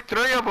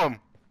 3 of them.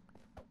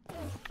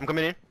 I'm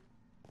coming in.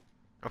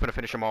 I'm gonna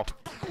finish them off.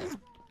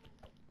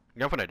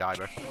 You're gonna die,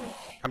 bro.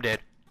 I'm dead.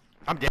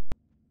 I'm dead.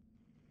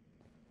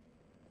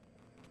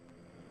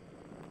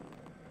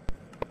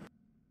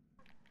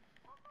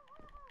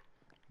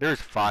 There's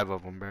 5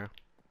 of them, bro.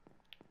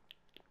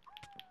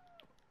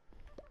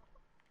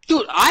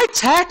 Dude, I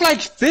tagged like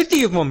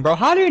 50 of them, bro.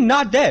 How are they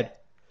not dead?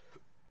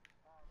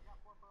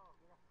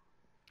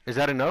 Is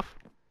that enough?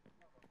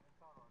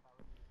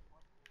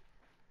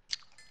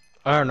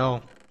 I don't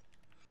know.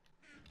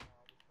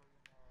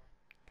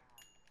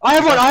 I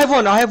have one, I have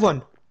one, I have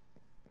one.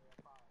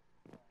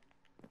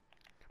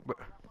 But,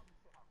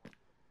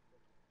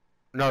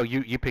 no,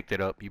 you picked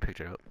it up. You picked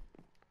it up.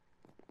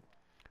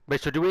 Wait,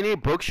 so do we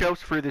need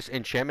bookshelves for this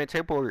enchantment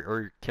table,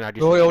 or can I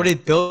just? Bro, we already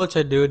built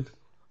it, dude.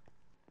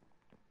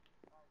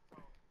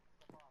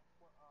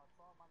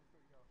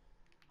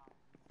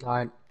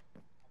 Alright.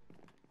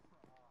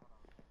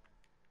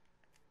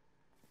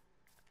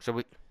 So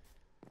we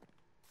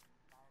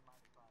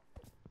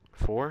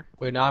 4?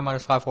 Wait, now I'm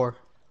minus 5-4.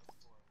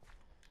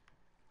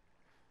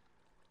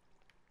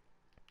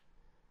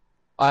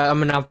 I'm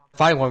gonna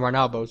fighting one right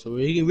now, bro. So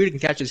we can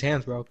catch his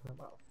hands, bro.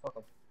 Fuck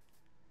him.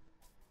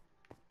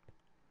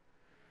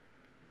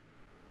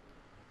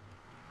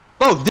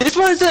 Bro, this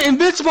one is the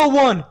invincible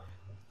one.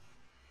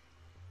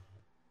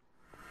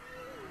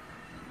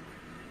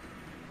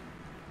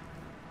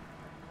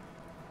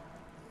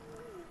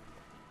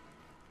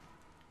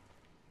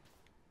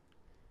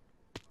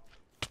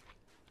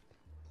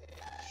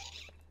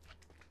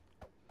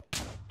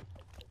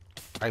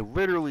 I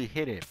literally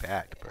hit it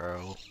back,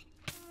 bro.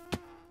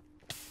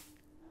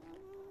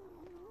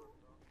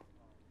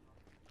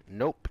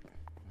 Nope.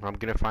 I'm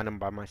gonna find him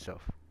by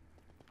myself.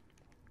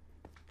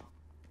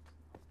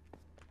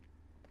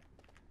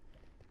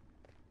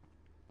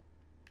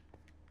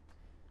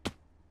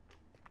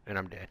 And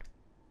I'm dead.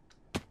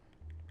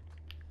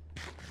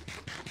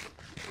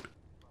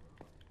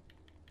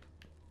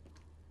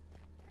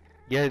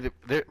 Yeah,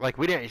 like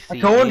we didn't I see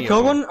killed one, any of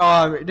killed them.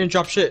 one. It didn't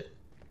drop shit.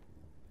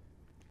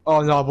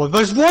 Oh no, but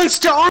there's one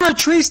still on a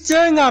tree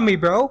staring at me,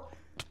 bro.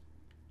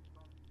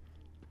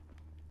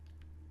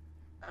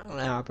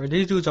 Nah, bro,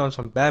 these dudes on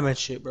some Batman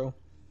shit, bro.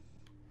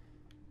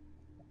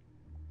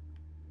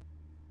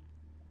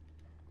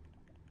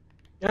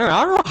 Yeah,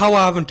 I don't know how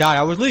I haven't died.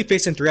 I was literally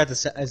facing three at the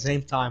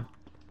same time.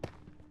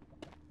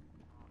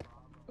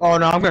 Oh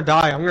no, I'm gonna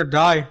die. I'm gonna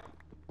die.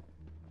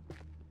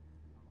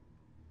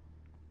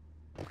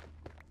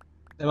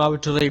 Am I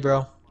too late,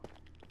 bro?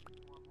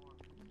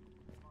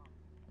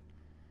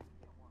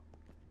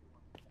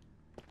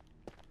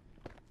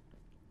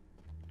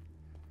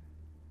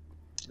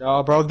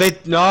 No, bro,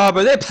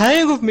 they're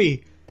playing with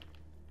me.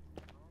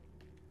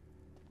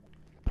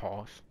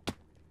 Pause.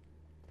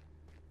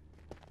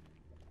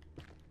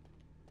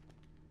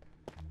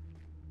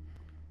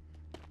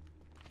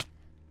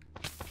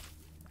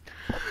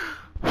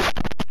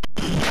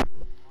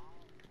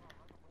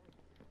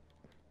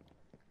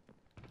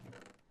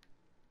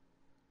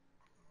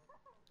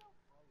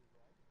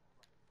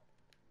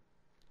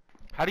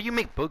 How do you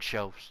make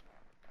bookshelves?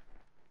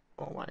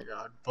 Oh my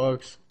god,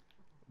 books.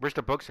 Where's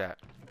the books at?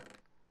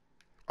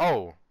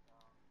 Oh,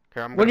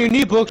 here I'm When gonna you make some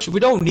need books, bookshelves. we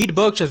don't need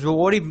books as we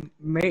already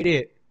made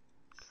it.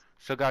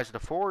 So guys, the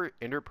 4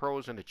 ender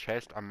pearls in the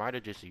chest, I might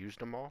have just used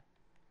them all.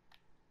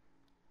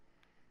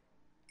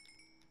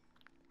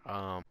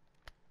 Um,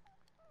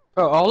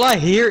 Bro, all I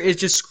hear is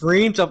just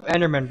screams of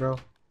Enderman, bro.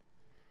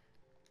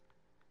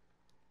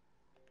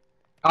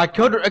 I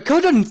killed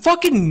a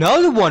fucking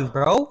another one,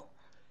 bro.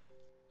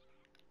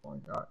 Oh my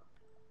god.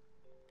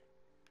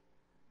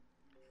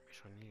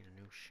 so I need a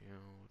new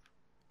shield,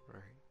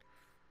 right?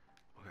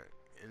 Okay,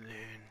 and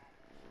then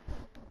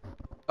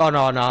Oh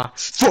no, nah.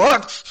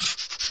 Fuck!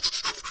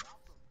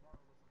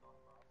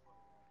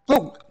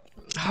 Bro,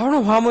 I don't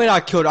know how many I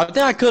killed. I think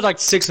I killed like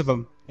 6 of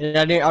them.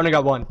 And I only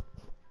got one.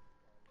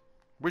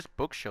 where's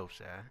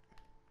bookshelves at?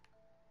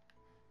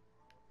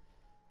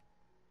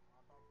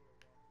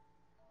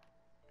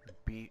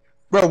 Beat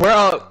Bro,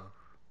 bookshelf.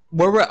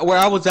 where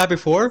I was at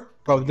before?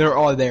 Bro, they're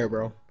all there,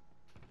 bro.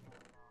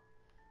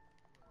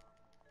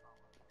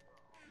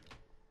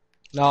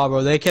 Nah,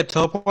 bro, they kept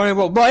teleporting,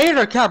 bro. I ain't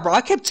a cat, bro.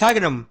 I kept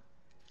tagging them.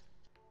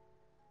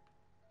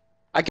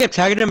 I kept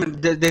tagging them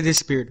and they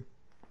disappeared.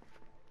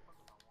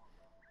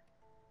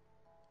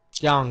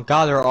 Yeah,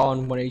 God, they're all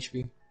on 1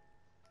 HP.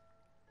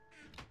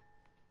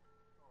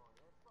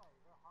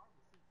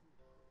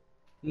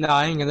 Nah,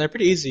 I ain't gonna. They're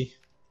pretty easy.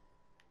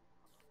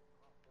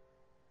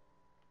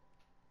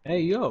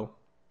 Hey, yo.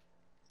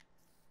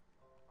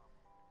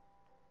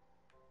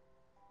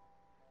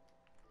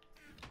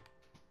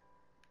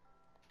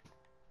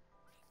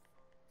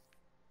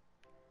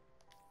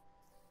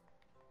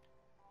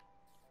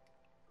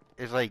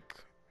 Is like,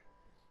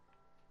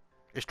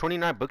 is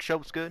 29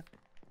 bookshelves good?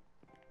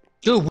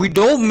 Dude, we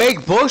don't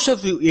make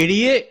bookshelves, you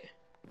idiot.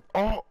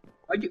 Oh,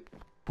 Are you?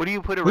 what do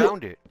you put We,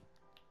 around it?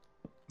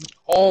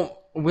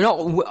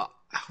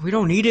 we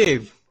don't need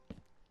it.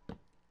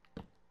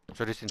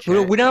 So this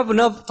enchant. We don't have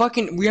enough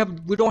fucking. We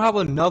don't have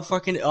enough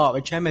fucking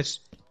enchantments.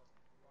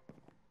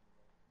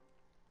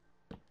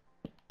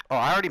 Oh,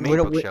 I already We made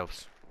don't. We,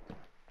 bookshelves.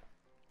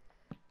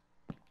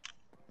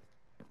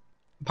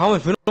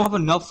 Problem is, we don't have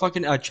enough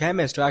fucking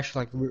enchantments to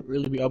actually like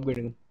really be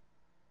upgrading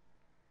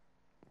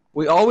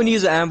them. All we need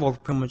is an anvil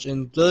pretty much,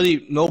 and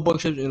literally no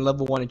bookshelves in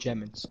level 1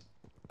 enchantments.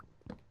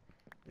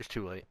 It's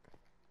too late.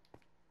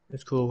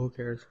 It's cool. Who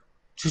cares?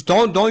 Just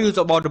don't use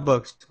up all the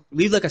books.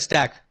 Leave like a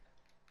stack.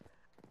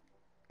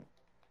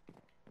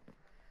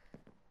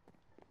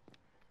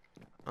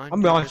 I'm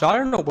gonna be Under honest. this I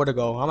don't know where to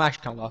go. I'm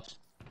actually kind of lost.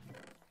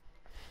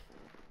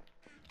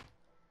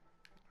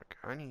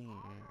 I need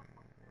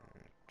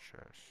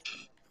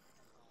chest.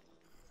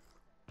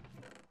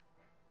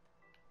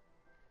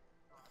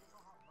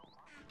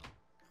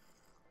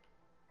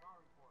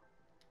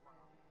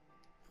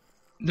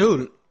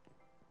 Dude,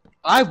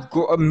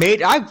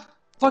 I've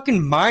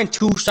fucking mined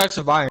 2 stacks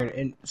of iron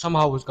and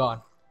somehow it was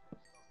gone.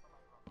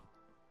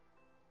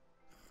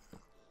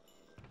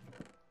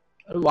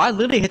 I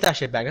literally hit that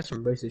shit back. That's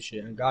some racist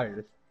shit. I got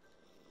it.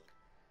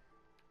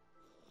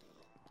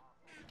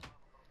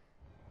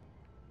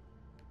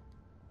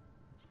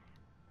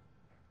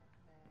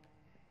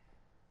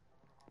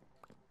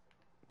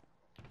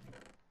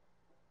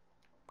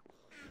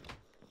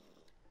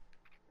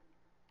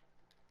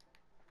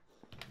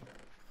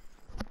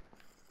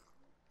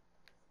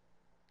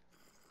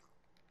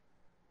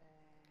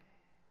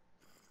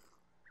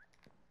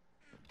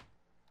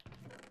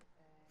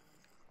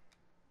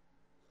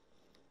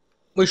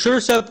 We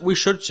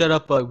should set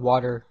up a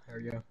water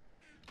area.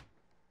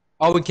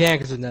 Oh, we can't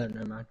because it's nether.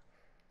 Never mind.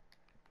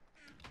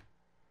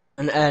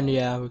 And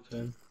yeah, we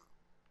can.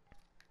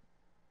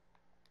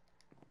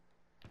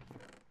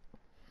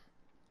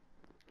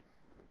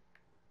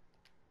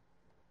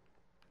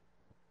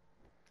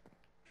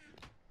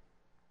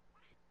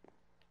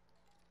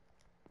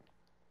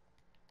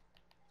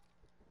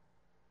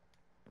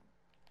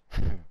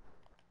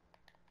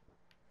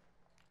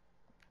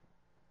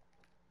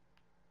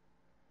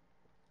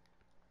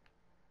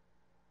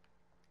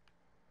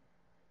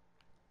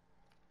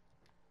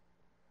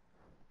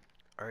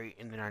 Alright,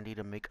 and then I need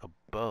to make a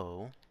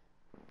bow.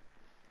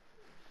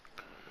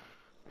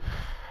 But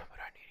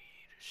I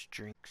need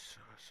strings,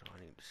 so I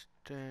need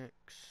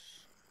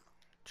sticks.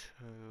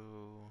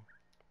 Two.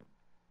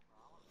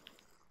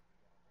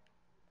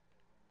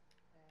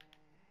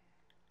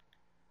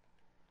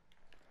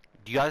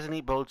 Do you guys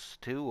need boats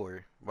too,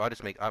 or well, I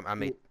just make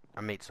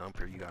I made some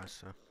for you guys.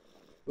 So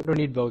We don't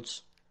need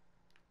boats.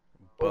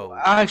 Oh,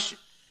 boats.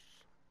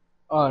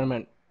 I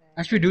mean,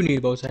 actually, we do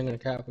need boats. Hang on a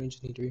cap. We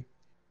just need three.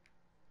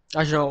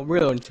 Actually, no, we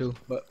really need two.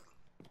 But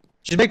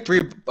just make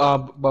three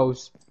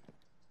bows.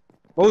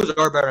 Bows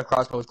are better than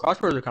crossbows.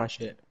 Crossbows are kind of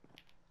shit.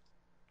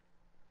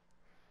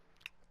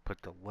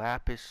 Put the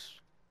lapis.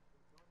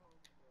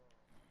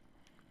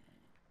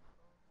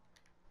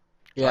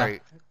 Yeah.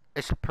 Alright.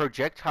 It's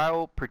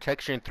projectile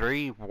protection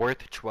 3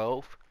 worth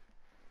 12.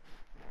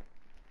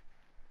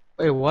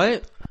 Wait,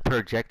 what?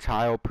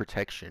 Projectile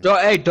protection.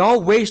 Hey,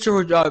 don't waste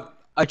your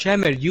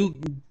enchantment. You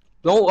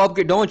don't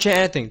upgrade. Don't enchant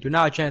anything. Do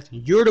not enchant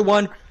anything. You're the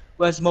one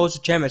who has the most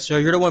enchantments, so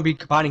you're the one be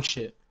combining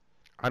shit.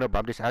 I know, but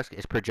I'm just asking,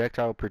 is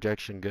projectile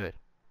protection good?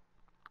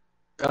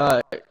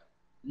 Uh,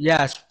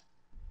 yes,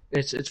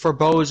 it's for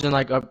bows and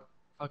like a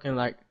fucking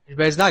like,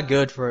 but it's not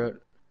good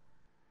for.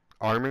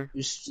 Armor?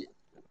 Just,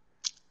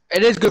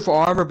 it is good for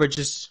armor, but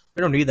just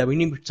we don't need that. We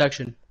need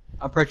protection.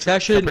 So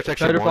Protection,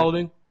 protection feather 1.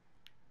 folding.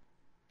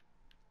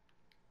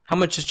 How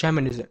much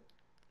enchantment is it?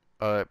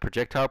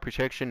 Projectile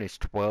protection is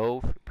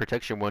 12.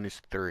 Protection 1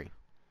 is 3.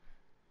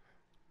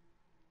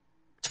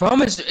 The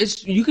problem is,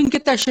 it's you can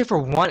get that shit for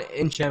one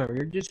enchantment.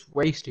 You're just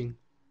wasting.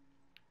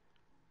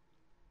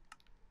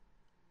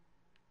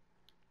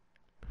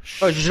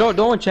 Oh, just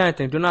don't enchant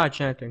anything. Do not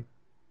enchant anything.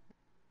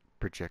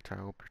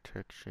 Projectile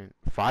protection.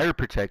 Fire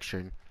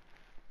protection.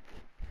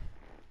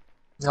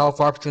 No,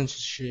 fire protection is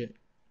shit.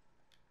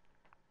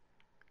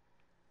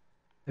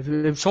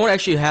 If someone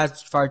actually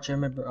has fire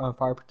enchantment,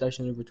 fire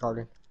protection, you're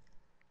retarded.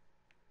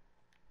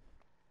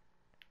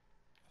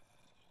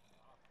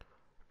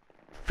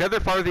 Feather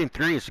farthing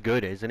 3 is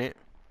good, isn't it?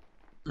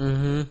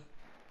 Mm-hmm.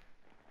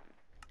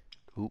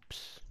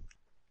 Oops.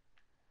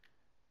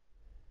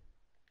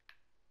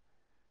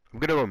 I'm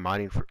gonna go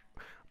mining for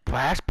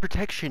blast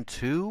protection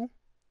 2?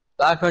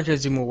 Black punch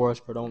is even worse,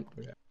 but don't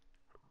do that.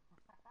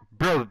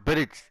 Bro, but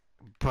it's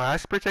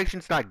blast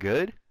protection's not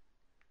good.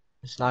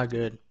 It's not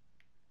good.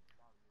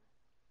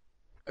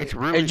 It's It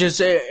really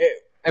just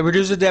it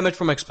reduces damage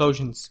from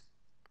explosions.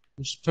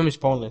 It's pretty much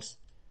pointless.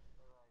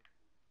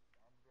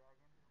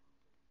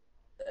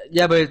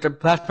 Yeah, but the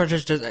blast punch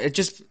is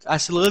just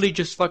it's literally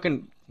just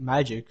fucking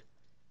magic.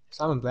 It's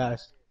not even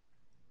blast.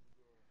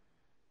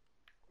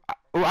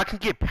 oh, I can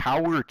get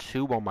power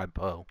 2 on my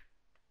bow.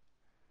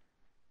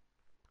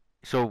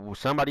 So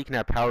somebody can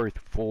have power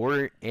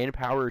 4 and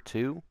power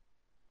 2.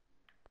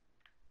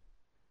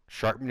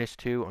 Sharpness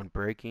 2 on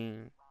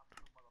breaking.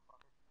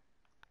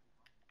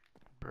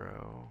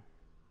 Bro.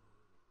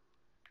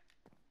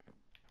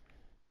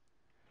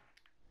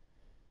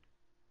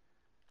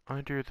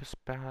 Under the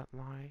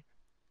spotlight.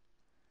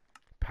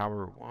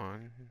 Power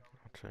 1.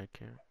 I'll take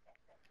it.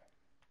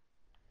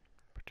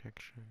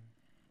 Protection.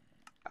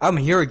 I'm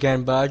here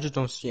again, but I just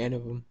don't see any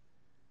of them.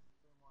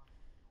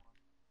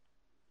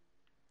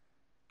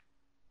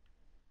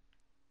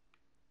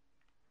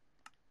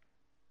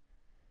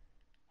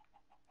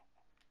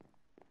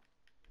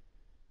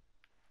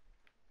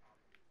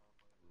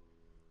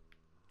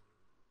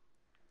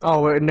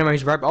 Oh, wait, never mind.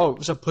 He's right. Oh,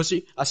 what's up,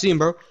 pussy? I see him,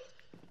 bro.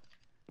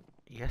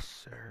 Yes,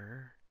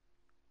 sir.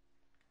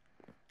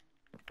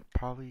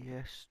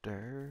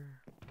 Polyester.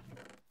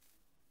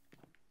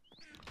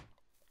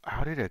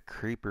 How did a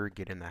creeper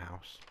get in the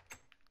house?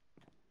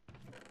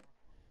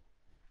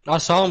 I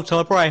saw him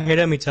teleport. I hit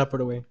him. He teleported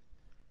away.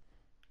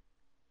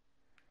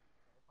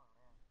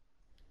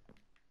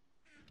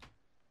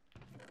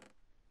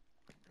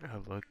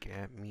 Look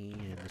at me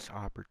and this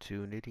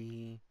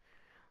opportunity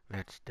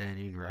that's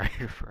standing right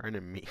in front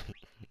of me.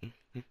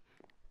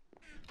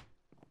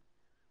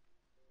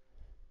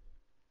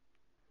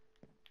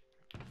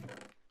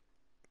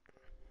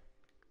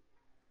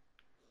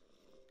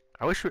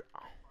 I wish we.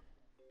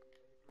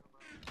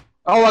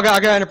 Oh, I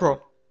got an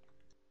pro.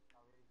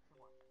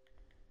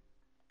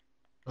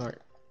 All right.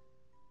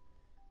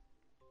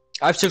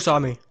 I have six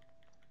on me.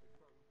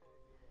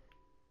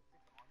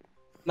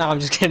 No, I'm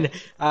just kidding.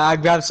 I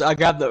grabbed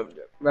the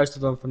rest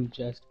of them from the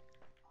chest.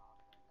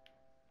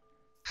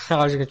 I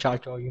was just gonna try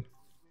to troll you.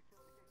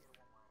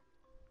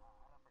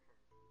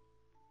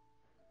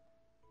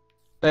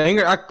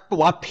 But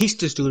I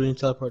pieced this dude in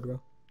teleport, bro.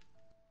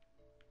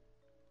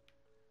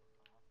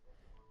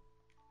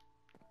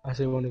 I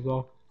see one as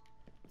well.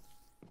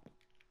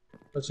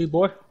 Let's see,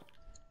 boy.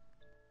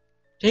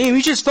 Damn,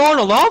 he just fell in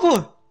the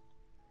lava.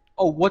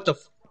 Oh, what the?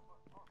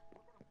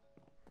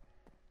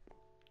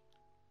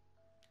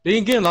 Did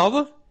he get in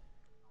lava?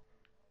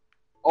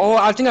 Oh,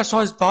 I think I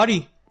saw his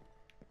body.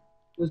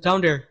 It was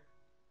down there.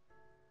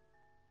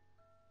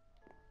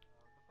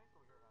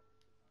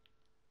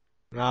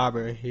 Nah,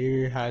 bro.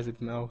 Here has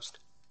it most.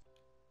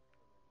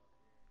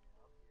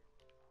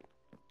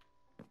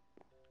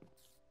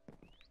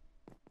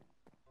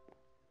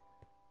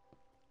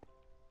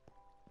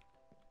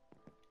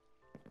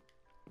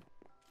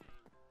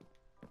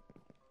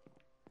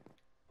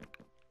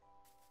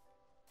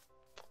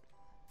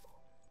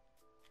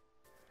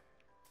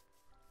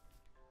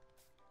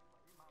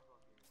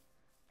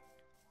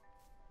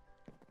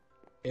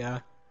 Yeah.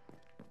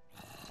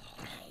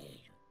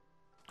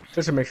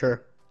 Just to make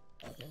sure.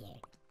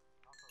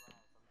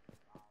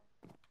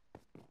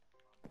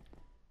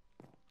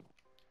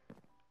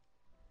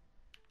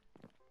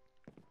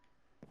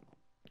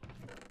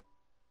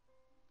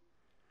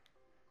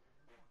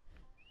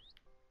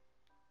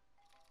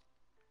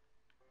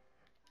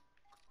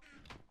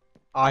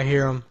 I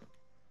hear him.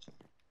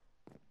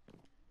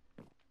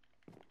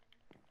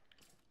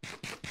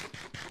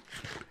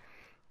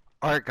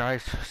 Alright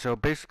guys, so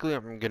basically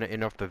I'm gonna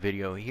end off the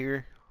video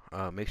here.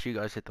 Make sure you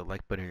guys hit the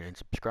like button and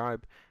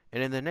subscribe.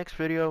 And in the next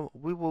video,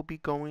 we will be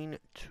going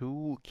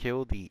to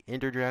kill the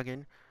Ender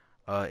Dragon.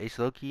 Ace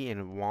Loki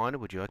and Juan,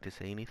 would you like to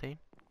say anything?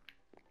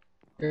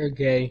 You're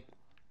gay.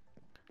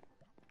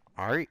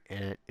 Alright,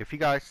 and if you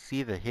guys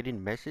see the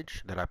hidden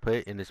message that I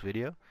put in this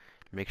video,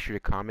 make sure to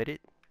comment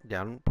it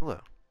down below.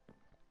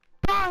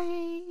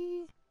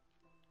 Bye!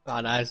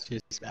 Oh, that's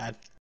just bad.